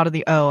coming out of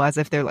the O as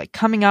if they're like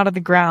coming out of the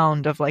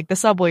ground of like the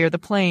subway or the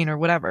plane or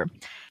whatever.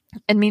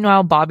 And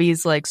meanwhile,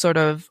 Bobby's like sort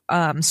of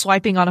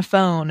swiping on a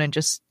phone and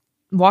just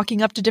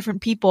walking up to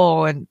different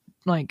people and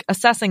like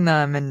assessing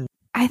them. And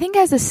I think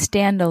as a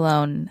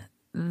standalone,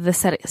 the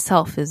set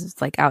itself is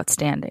like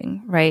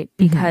outstanding, right?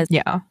 Because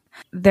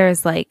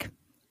there's like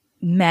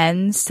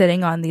men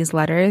sitting on these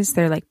letters.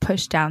 They're like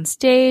pushed down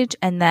stage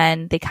and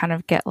then they kind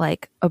of get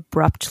like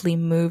abruptly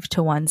moved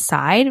to one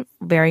side,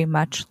 very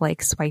much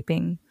like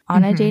swiping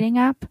on a dating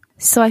app.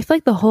 So I feel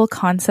like the whole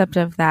concept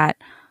of that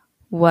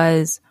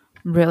was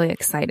really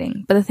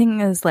exciting. But the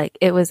thing is, like,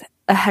 it was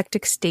a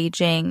hectic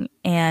staging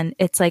and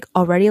it's like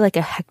already like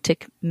a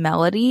hectic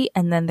melody,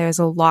 and then there's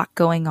a lot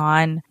going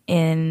on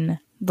in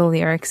the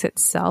lyrics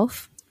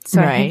itself.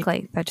 So I think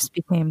like that just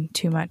became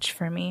too much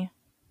for me.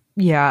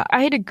 Yeah,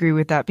 I'd agree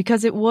with that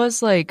because it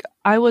was like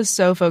I was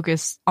so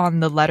focused on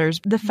the letters.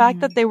 The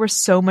fact that there was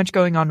so much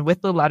going on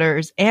with the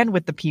letters and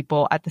with the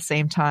people at the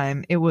same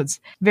time, it was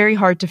very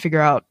hard to figure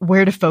out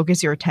where to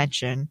focus your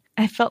attention.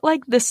 I felt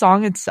like the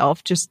song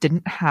itself just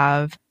didn't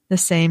have the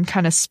same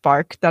kind of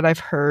spark that I've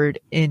heard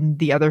in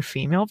the other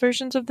female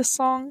versions of the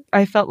song.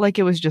 I felt like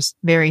it was just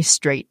very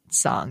straight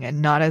sung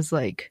and not as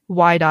like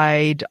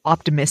wide-eyed,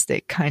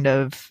 optimistic kind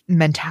of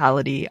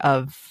mentality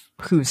of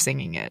who's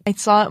singing it. I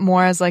saw it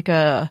more as like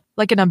an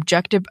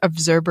objective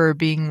observer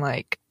being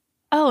like,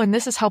 oh, and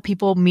this is how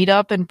people meet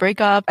up and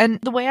break up.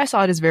 And the way I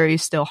saw it is very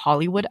still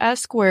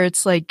Hollywood-esque, where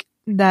it's like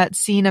that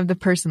scene of the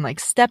person like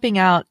stepping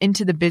out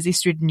into the busy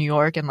street of New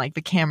York and like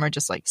the camera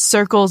just like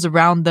circles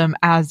around them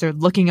as they're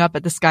looking up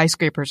at the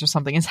skyscrapers or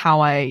something is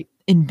how I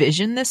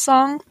envision this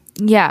song.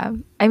 Yeah.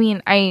 I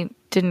mean, I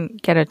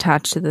didn't get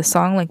attached to the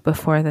song like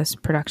before this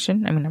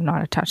production. I mean, I'm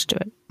not attached to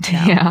it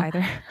now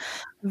either.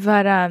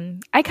 But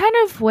I kind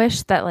of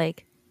wish that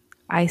like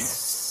I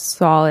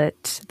saw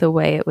it the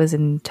way it was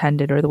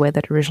intended or the way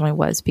that it originally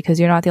was, because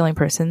you're not the only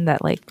person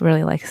that like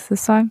really likes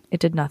this song. It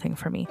did nothing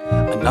for me.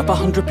 Another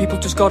 100 people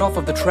just got off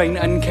of the train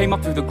and came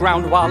up through the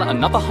ground, while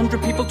another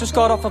 100 people just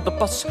got off of the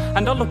bus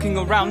and are looking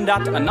around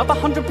at another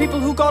 100 people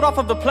who got off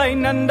of the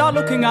plane and are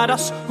looking at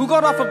us who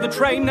got off of the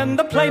train and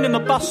the plane and the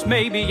bus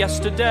maybe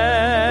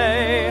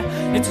yesterday.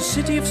 It's a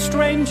city of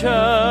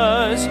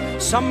strangers.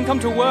 Some come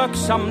to work,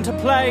 some to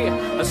play.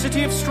 A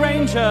city of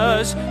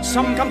strangers.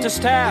 Some come to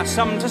stare,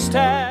 some to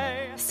stay.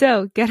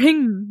 So,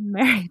 getting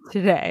married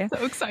today.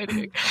 So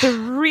exciting. The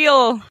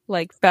real,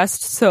 like,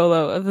 best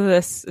solo of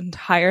this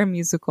entire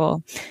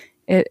musical.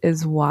 It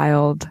is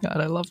wild.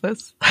 God, I love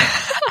this.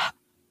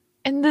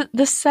 And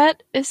the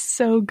set is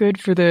so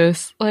good for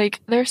this.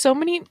 Like,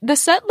 the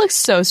set looks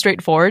so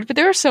straightforward, but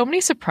there are so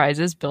many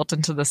surprises built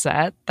into the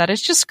set that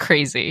it's just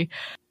crazy.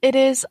 It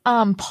is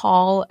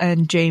Paul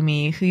and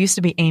Jamie, who used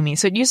to be Amy.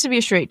 So it used to be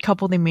a straight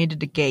couple. They made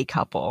it a gay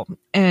couple.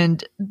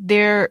 And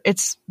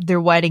it's their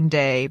wedding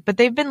day, but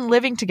they've been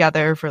living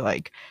together for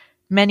like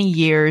many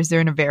years. They're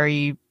in a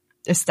very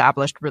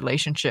established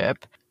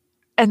relationship.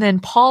 And then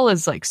Paul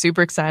is like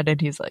super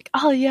excited. He's like,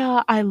 oh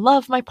yeah, I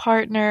love my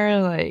partner.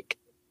 Like,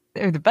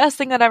 they're the best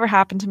thing that ever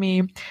happened to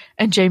me.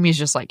 And Jamie's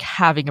just like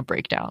having a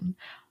breakdown,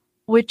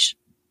 which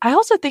I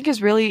also think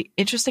is really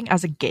interesting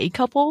as a gay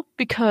couple,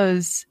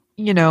 because,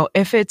 you know,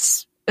 if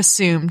it's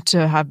assumed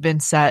to have been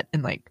set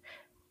in like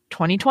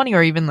 2020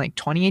 or even like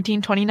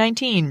 2018,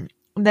 2019,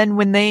 then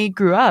when they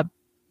grew up,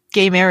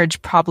 gay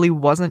marriage probably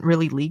wasn't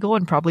really legal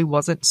and probably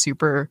wasn't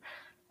super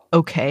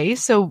okay.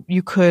 So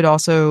you could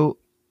also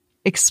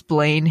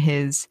explain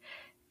his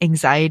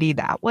anxiety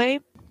that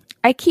way.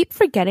 I keep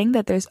forgetting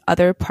that there's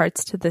other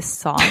parts to this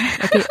song.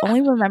 Like, it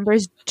only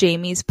remembers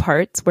Jamie's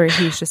parts where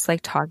he's just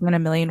like talking in a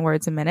million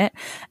words a minute.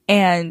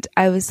 And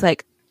I was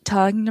like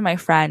talking to my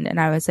friend and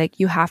I was like,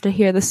 you have to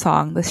hear the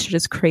song. This shit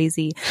is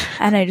crazy.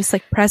 And I just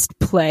like pressed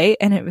play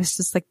and it was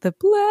just like the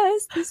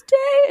bless this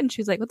day. And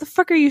she was like, what the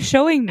fuck are you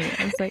showing me?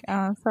 I was like,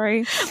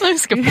 sorry.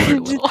 Let's skip forward a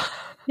little.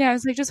 Yeah, I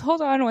was like, just hold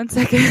on 1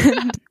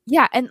 second.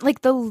 Yeah, and like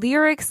the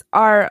lyrics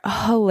are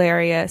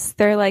hilarious.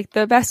 They're like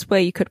the best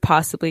way you could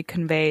possibly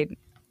convey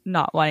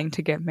not wanting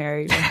to get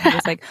married. And he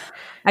was like,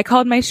 I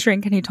called my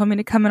shrink and he told me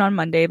to come in on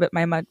Monday, but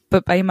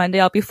by Monday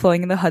I'll be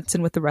flowing in the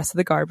Hudson with the rest of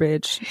the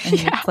garbage. And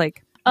it's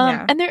like,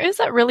 yeah. And there is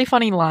that really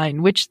funny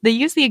line, which they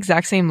use the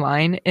exact same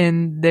line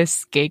in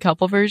this gay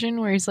couple version,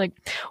 where he's like,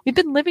 we've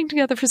been living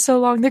together for so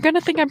long, they're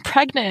gonna think I'm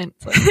pregnant.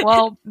 It's like,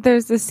 well,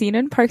 there's a scene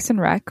in Parks and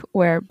Rec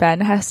where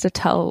Ben has to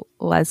tell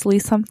Leslie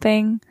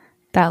something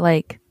that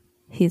like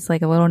he's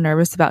like a little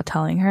nervous about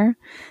telling her.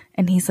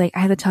 And he's like,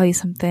 I have to tell you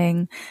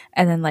something.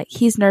 And then like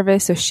he's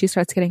nervous, so she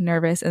starts getting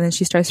nervous, and then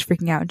she starts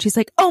freaking out. And she's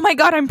like, oh my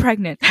God, I'm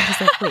pregnant. And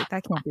she's like, wait,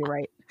 that can't be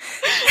right.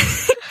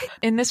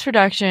 In this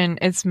production,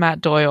 it's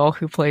Matt Doyle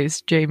who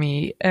plays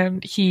Jamie,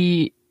 and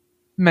he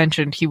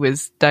mentioned he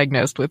was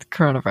diagnosed with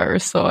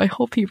coronavirus, so I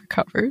hope he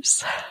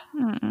recovers.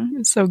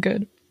 It's so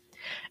good.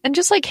 And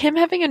just like him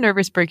having a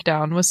nervous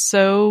breakdown was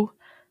so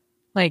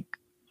like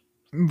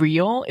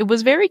real. It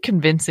was very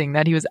convincing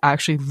that he was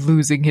actually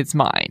losing his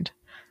mind.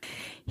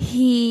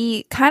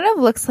 He kind of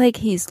looks like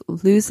he's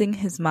losing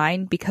his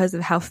mind because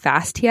of how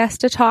fast he has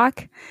to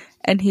talk.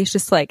 And he's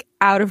just like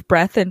out of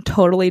breath and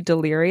totally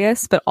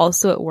delirious, but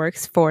also it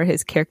works for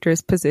his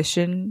character's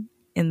position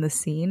in the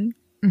scene.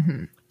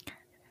 Mm-hmm.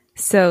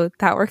 So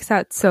that works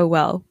out so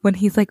well when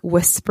he's like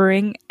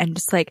whispering and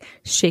just like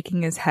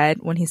shaking his head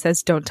when he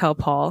says, don't tell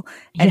Paul.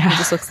 And he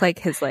just looks like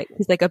he's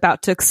like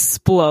about to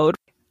explode.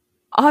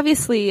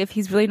 obviously, if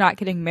he's really not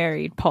getting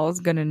married, Paul's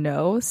gonna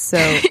know. So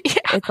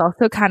it's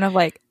also kind of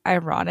like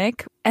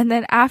ironic. And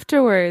then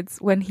afterwards,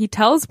 when he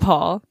tells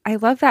Paul, I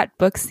love that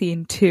book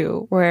scene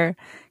too, where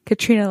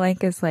Katrina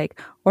Lenk is like,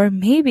 or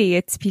maybe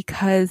it's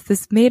because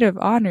this maid of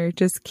honor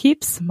just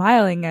keeps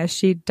smiling as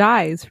she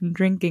dies from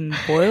drinking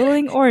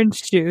boiling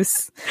orange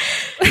juice,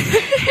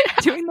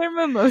 doing their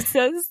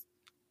mimosas.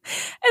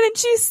 And then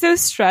she's so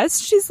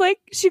stressed. She's like,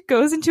 she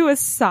goes into a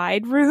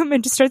side room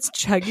and just starts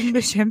chugging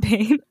the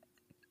champagne.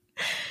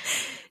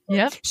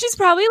 Yep. She's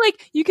probably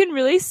like, you can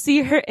really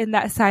see her in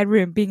that side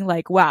room being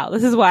like, wow,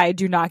 this is why I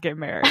do not get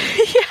married.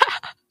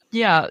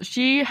 Yeah,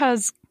 she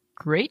has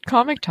great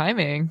comic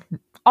timing.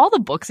 All the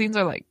book scenes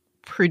are like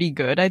pretty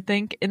good, I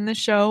think, in the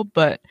show,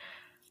 but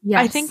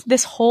I think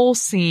this whole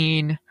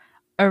scene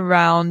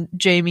around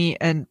Jamie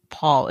and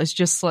Paul is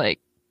just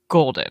like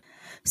golden.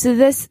 So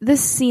this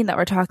scene that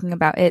we're talking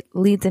about, it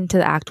leads into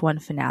the Act 1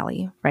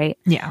 finale, right?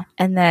 Yeah.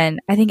 And then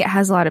I think it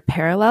has a lot of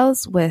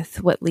parallels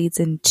with what leads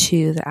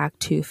into the Act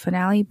 2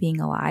 finale, Being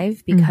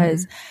Alive,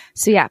 because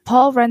so yeah,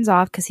 Paul runs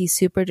off because he's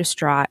super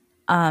distraught.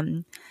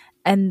 And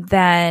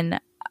then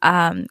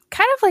kind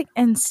of like,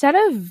 instead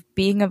of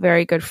being a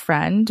very good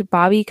friend,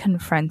 Bobby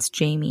confronts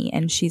Jamie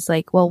and she's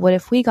like, well, what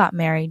if we got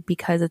married?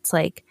 Because it's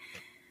like,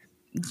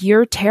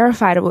 you're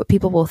terrified of what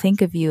people will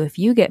think of you if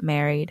you get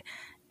married.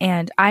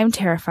 And I'm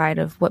terrified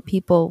of what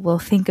people will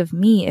think of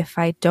me if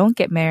I don't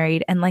get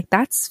married. And like,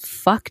 that's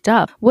fucked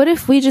up. What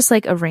if we just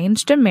like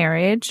arranged a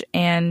marriage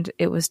and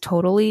it was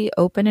totally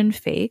open and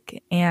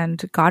fake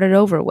and got it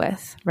over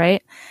with,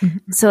 right?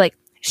 So like,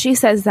 she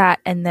says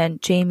that, and then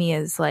Jamie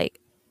is like,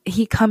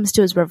 he comes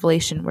to his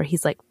revelation where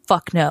he's like,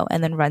 fuck no,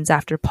 and then runs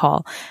after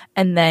Paul.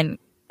 And then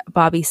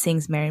Bobby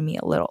sings Marry Me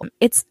a Little.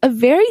 It's a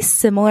very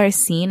similar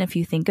scene if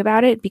you think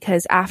about it,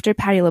 because after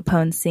Patti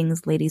LuPone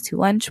sings Ladies Who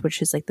Lunch,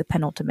 which is like the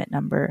penultimate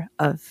number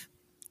of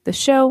the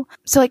show.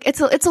 So like it's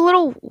a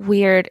little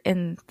weird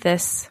in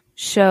this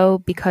show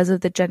because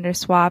of the gender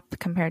swap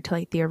compared to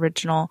like the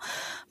original.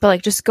 But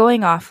like just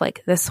going off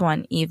like this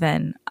one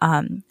even,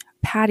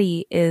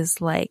 Patti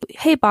is like,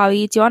 hey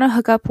Bobby, do you want to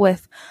hook up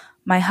with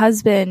my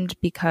husband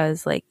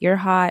because like you're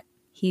hot,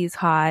 he's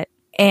hot.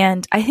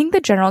 And I think the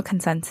general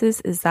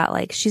consensus is that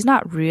like she's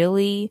not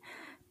really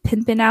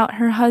pimping out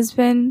her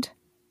husband,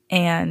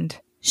 and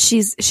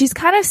she's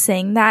kind of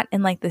saying that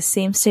in like the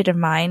same state of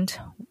mind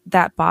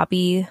that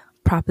Bobby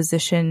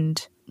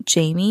propositioned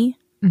Jamie.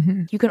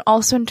 You can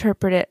also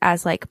interpret it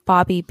as like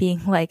Bobby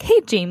being like, hey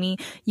Jamie,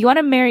 you want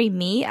to marry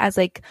me, as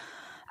like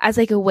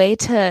a way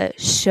to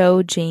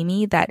show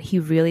Jamie that he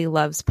really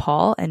loves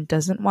Paul and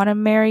doesn't want to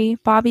marry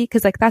Bobby,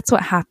 because like that's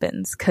what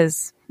happens,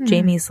 because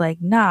Jamie's like,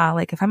 nah,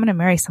 like if I'm going to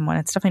marry someone,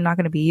 it's definitely not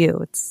going to be you.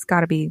 It's got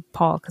to be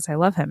Paul because I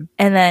love him.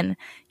 And then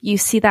you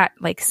see that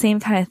like same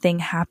kind of thing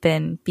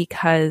happen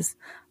because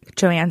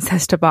Joanne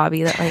says to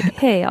Bobby that like,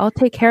 hey, I'll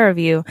take care of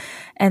you.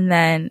 And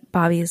then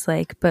Bobby's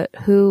like, but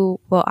who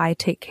will I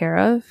take care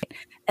of?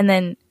 And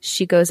then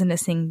she goes into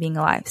singing Being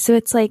Alive. So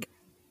it's like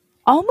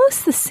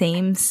almost the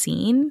same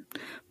scene,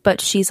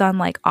 but she's on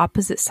like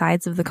opposite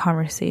sides of the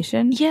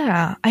conversation.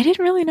 Yeah, I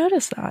didn't really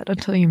notice that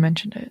until you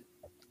mentioned it.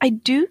 I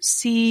do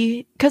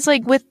see, because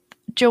like with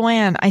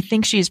Joanne, I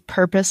think she's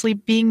purposely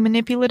being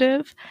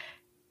manipulative,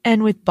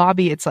 and with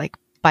Bobby, it's like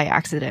by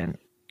accident.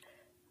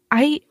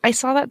 I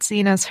saw that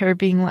scene as her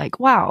being like,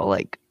 wow,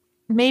 like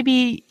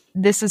maybe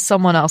this is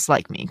someone else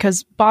like me,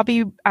 because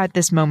Bobby at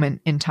this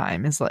moment in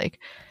time is like,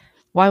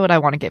 why would I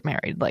want to get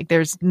married? Like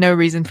there's no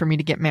reason for me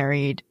to get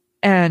married.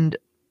 And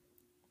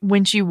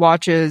when she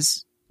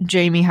watches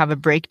Jamie have a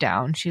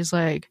breakdown, she's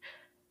like,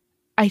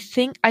 I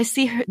think I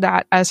see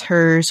that as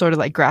her sort of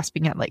like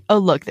grasping at like, oh,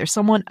 look, there's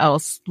someone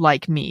else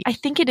like me. I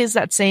think it is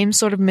that same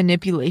sort of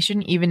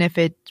manipulation, even if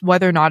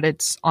whether or not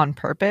it's on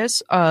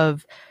purpose,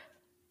 of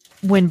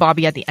when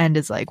Bobby at the end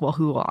is like, well,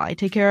 who will I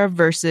take care of?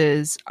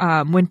 Versus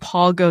when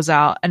Paul goes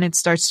out and it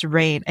starts to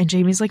rain and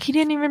Jamie's like, he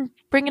didn't even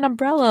bring an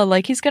umbrella.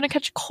 Like he's going to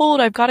catch a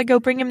cold. I've got to go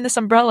bring him this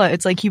umbrella.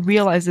 It's like he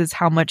realizes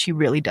how much he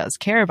really does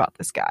care about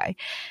this guy.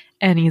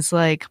 And he's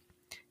like,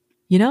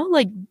 you know,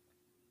 like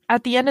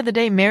at the end of the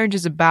day, marriage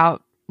is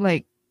about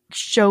like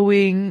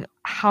showing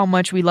how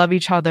much we love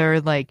each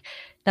other. Like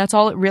that's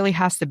all it really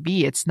has to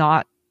be. It's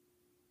not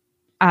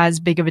as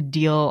big of a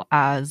deal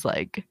as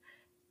like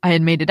I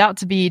had made it out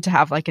to be, to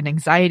have like an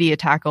anxiety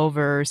attack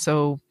over.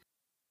 So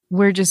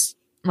we're just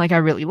like, I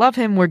really love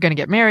him. We're going to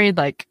get married.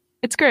 Like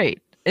it's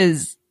great,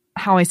 is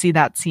how I see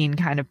that scene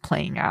kind of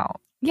playing out.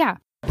 Yeah.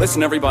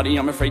 Listen, everybody,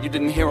 I'm afraid you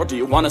didn't hear. Or do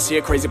you want to see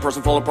a crazy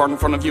person fall apart in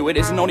front of you? It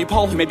isn't only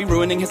Paul who may be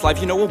ruining his life.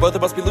 You know, we'll both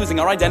of us be losing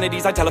our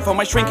identities. I telephoned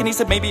my shrink and he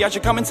said maybe I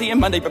should come and see him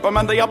Monday. But by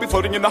Monday I'll be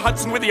floating in the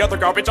Hudson with the other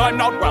garbage. I'm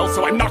not well,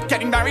 so I'm not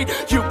getting married.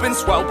 You've been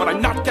swell, but I'm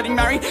not getting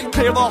married.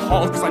 Clear the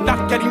hall, because I'm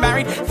not getting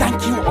married.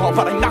 Thank you all,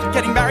 but I'm not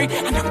getting married.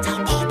 And now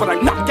tell Paul, but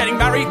I'm not getting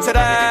married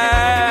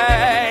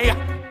today.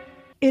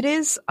 It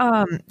is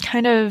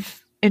kind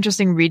of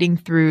interesting reading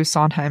through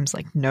Sondheim's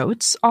like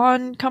notes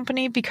on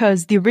Company,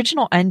 because the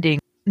original ending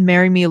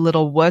Marry Me a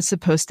Little was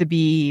supposed to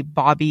be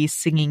Bobby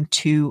singing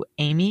to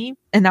Amy,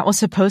 and that was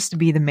supposed to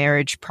be the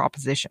marriage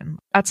proposition.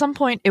 At some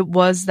point, it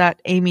was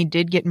that Amy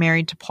did get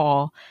married to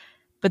Paul,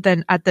 but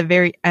then at the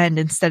very end,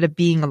 instead of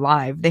being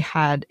alive, they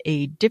had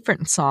a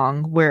different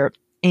song where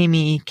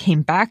Amy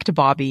came back to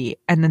Bobby,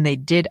 and then they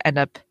did end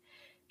up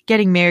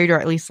getting married, or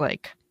at least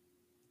like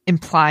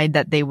implied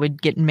that they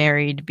would get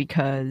married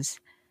because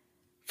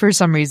for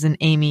some reason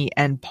Amy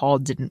and Paul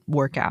didn't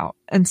work out.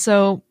 And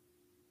so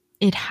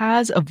it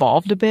has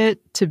evolved a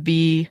bit to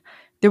be,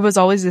 there was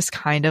always this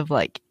kind of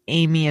like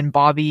Amy and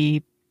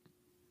Bobby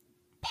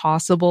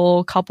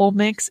possible couple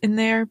mix in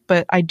there,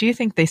 but I do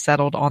think they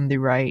settled on the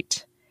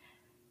right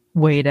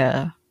way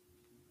to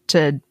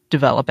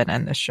develop and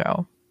end the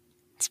show.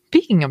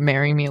 Speaking of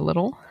Marry Me a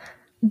Little,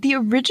 the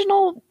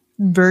original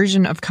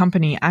version of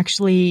Company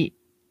actually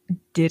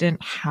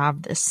didn't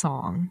have this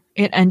song.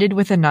 It ended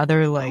with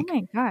another like, oh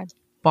my God,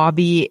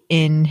 Bobby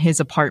in his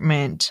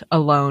apartment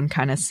alone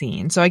kind of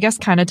scene. So I guess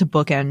kind of to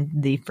bookend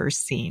the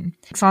first scene.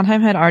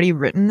 Sondheim had already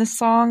written this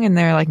song and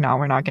they're like, no,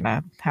 we're not going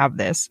to have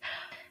this.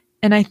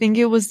 And I think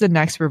it was the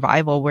next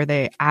revival where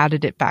they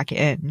added it back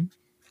in,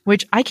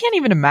 which I can't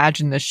even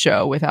imagine this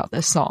show without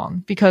this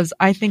song, because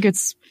I think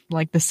it's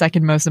like the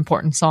second most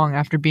important song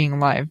after Being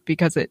Alive,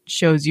 because it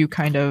shows you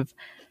kind of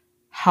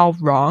how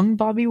wrong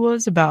Bobby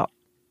was about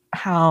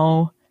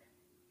how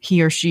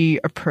he or she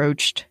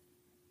approached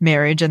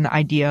marriage and the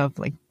idea of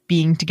like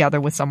being together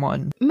with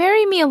someone.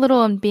 Marry Me a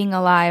Little and Being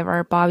Alive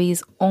are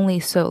Bobby's only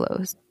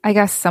solos. I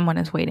guess Someone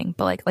Is Waiting,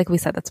 but like we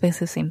said, that's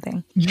basically the same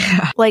thing.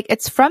 Yeah. Like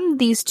it's from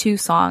these two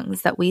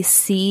songs that we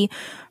see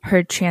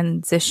her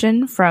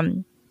transition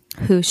from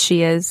who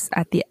she is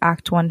at the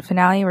Act 1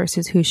 finale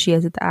versus who she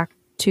is at the Act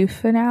 2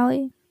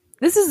 finale.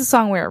 This is the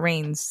song where it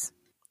rains,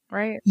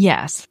 right?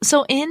 Yes.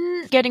 So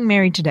in Getting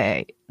Married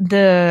Today,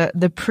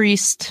 the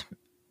priest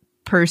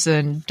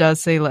person does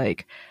say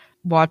like,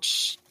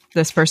 watch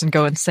this person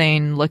go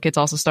insane. Look, it's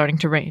also starting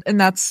to rain. And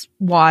that's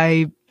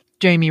why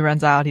Jamie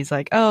runs out. He's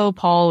like, oh,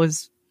 Paul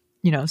was,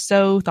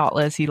 so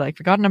thoughtless. He like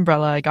forgot an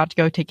umbrella. I got to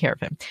go take care of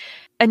him.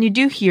 And you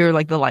do hear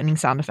like the lightning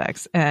sound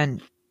effects.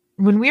 And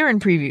when we were in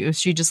previews,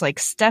 she just like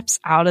steps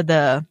out of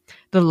the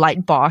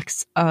light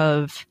box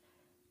of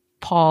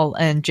Paul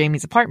and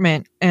Jamie's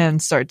apartment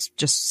and starts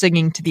just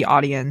singing to the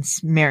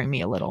audience, Marry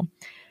Me a Little.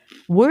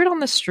 Word on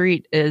the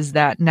street is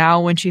that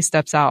now when she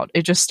steps out,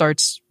 it just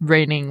starts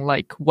raining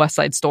like West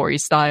Side Story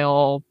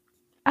style.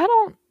 I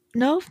don't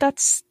know if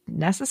that's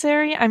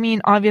necessary. I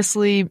mean,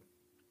 obviously,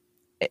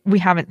 we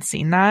haven't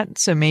seen that,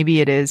 so maybe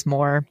it is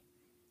more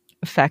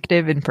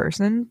effective in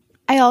person.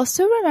 I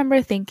also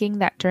remember thinking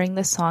that during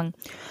this song,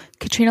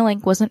 Katrina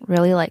Lenk wasn't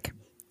really like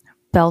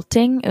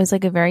belting. It was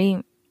like a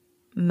very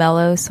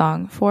mellow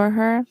song for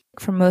her.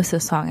 For most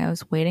of the song, I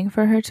was waiting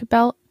for her to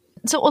belt.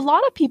 So a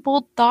lot of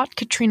people thought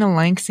Katrina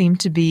Lenk seemed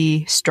to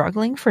be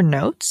struggling for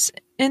notes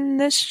in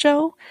this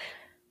show,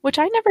 which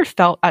I never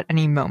felt at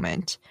any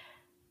moment.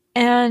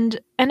 And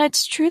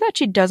it's true that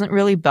she doesn't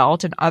really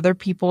belt, and other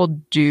people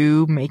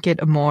do make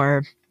it a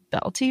more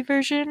belty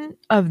version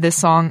of this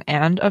song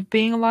and of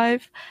Being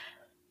Alive.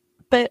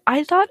 But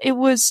I thought it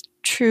was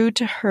true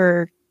to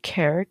her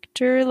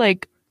character,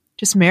 like,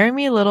 just marry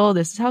me a little,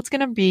 this is how it's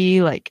gonna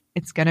be, like,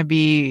 it's gonna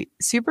be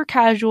super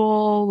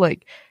casual,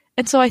 like,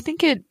 and so I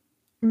think it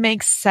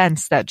makes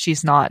sense that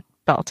she's not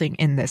belting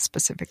in this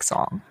specific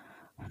song.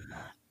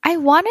 I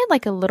wanted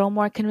like a little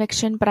more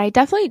conviction, but I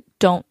definitely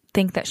don't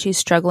think that she's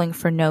struggling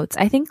for notes.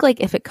 I think like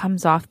if it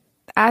comes off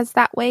as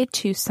that way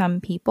to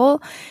some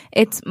people,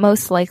 it's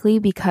most likely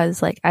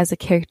because like as a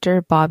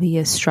character, Bobby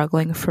is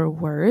struggling for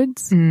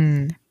words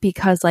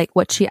because like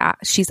what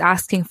she's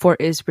asking for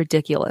is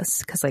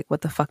ridiculous, because like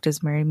what the fuck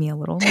does Marry Me a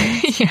Little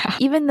mean? Yeah.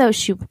 Even though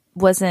she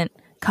wasn't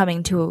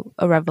coming to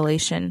a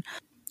revelation,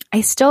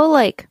 I still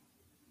like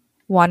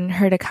wanted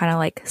her to kind of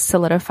like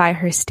solidify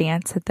her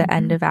stance at the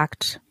end of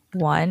Act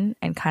 1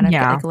 and kind of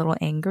get like a little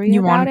angry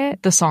about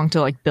it. The song to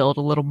like build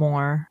a little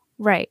more.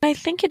 Right. I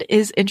think it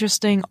is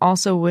interesting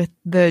also with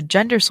the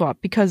gender swap,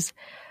 because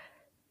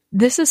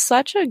this is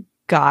such a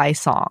guy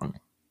song.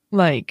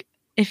 Like,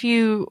 if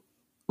you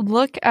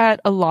look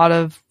at a lot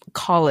of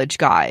college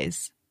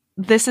guys,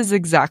 this is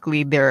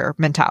exactly their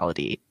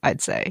mentality,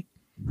 I'd say.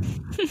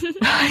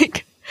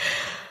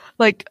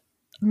 like,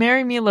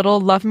 marry me a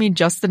little, love me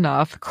just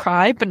enough,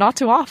 cry but not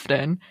too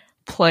often,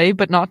 play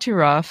but not too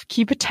rough,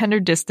 keep a tender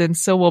distance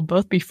so we'll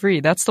both be free.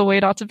 That's the way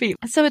it ought to be.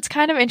 So it's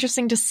kind of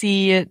interesting to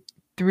see it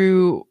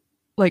through,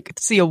 like,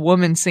 see a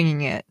woman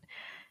singing it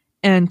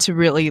and to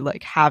really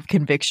like have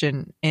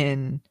conviction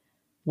in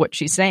what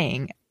she's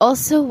saying.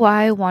 Also,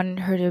 why I wanted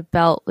her to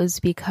belt was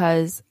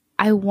because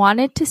I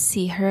wanted to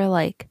see her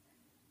like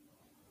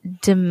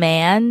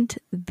demand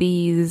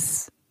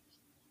these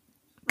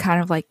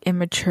kind of like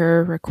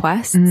immature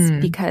requests,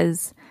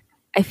 because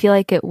I feel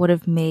like it would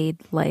have made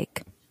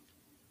like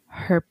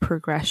her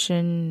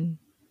progression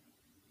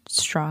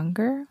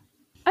stronger.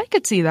 I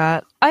could see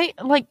that. I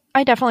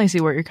definitely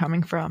see where you're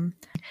coming from.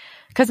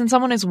 Because in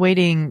Someone Is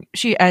Waiting,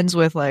 she ends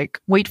with like,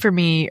 wait for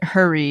me,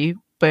 hurry,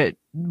 but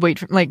wait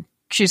for, like,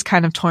 she's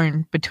kind of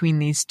torn between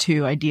these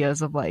two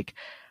ideas of like,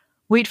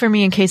 wait for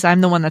me in case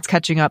I'm the one that's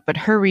catching up, but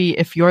hurry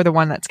if you're the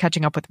one that's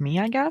catching up with me,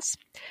 I guess.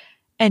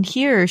 And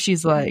here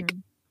she's like,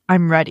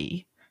 I'm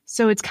ready.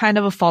 So it's kind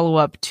of a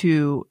follow-up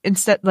to,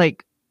 instead,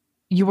 like,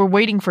 you were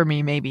waiting for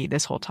me maybe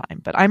this whole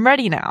time, but I'm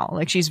ready now.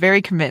 Like, she's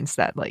very convinced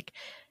that, like,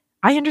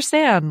 I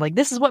understand, like,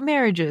 this is what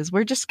marriage is.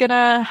 We're just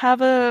gonna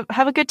have a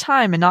good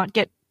time and not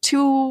get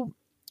too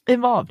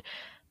involved.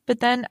 But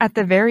then at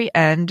the very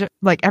end,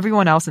 like,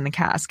 everyone else in the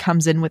cast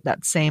comes in with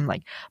that same,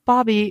 like,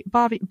 Bobby,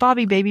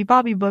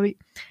 baby.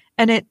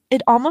 And it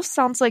almost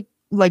sounds like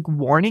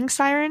warning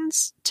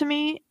sirens to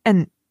me.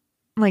 And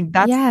like,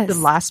 that's the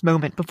last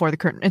moment before the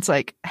curtain. It's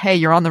like, hey,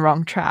 you're on the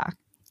wrong track.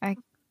 I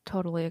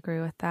totally agree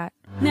with that.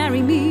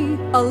 Marry me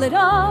a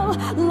little,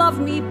 love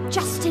me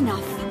just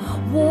enough,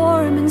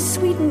 warm and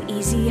sweet and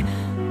easy,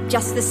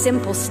 just the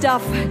simple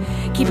stuff.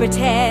 Keep a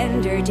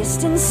tender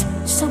distance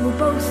so we'll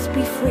both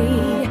be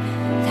free.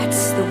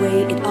 That's the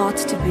way it ought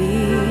to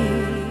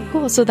be.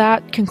 Cool. So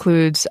that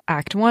concludes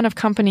Act 1 of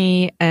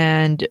Company,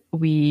 and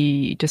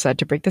we decided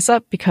to break this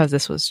up because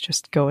this was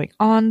just going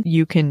on.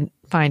 You can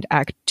find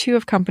Act 2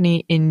 of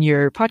Company in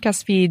your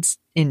podcast feeds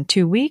in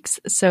 2 weeks.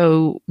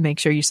 So make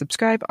sure you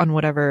subscribe on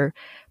whatever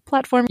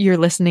platform you're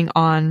listening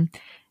on.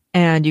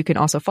 And you can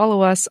also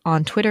follow us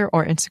on Twitter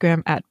or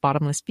Instagram at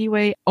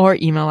bottomlessbway, or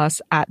email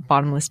us at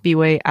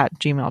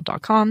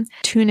bottomlessbway@gmail.com.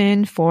 Tune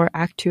in for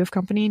Act 2 of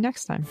Company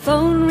next time.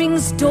 Phone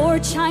rings, door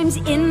chimes,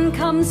 in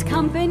comes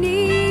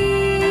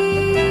company.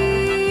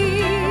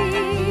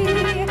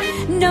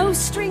 No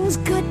strings,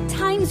 good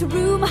times,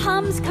 room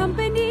hums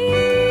company.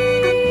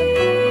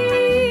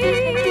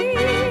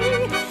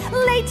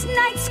 Late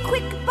nights,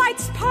 quick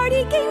bites,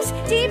 party games,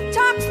 deep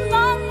talks,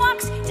 long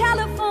walks,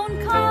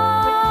 telephone calls.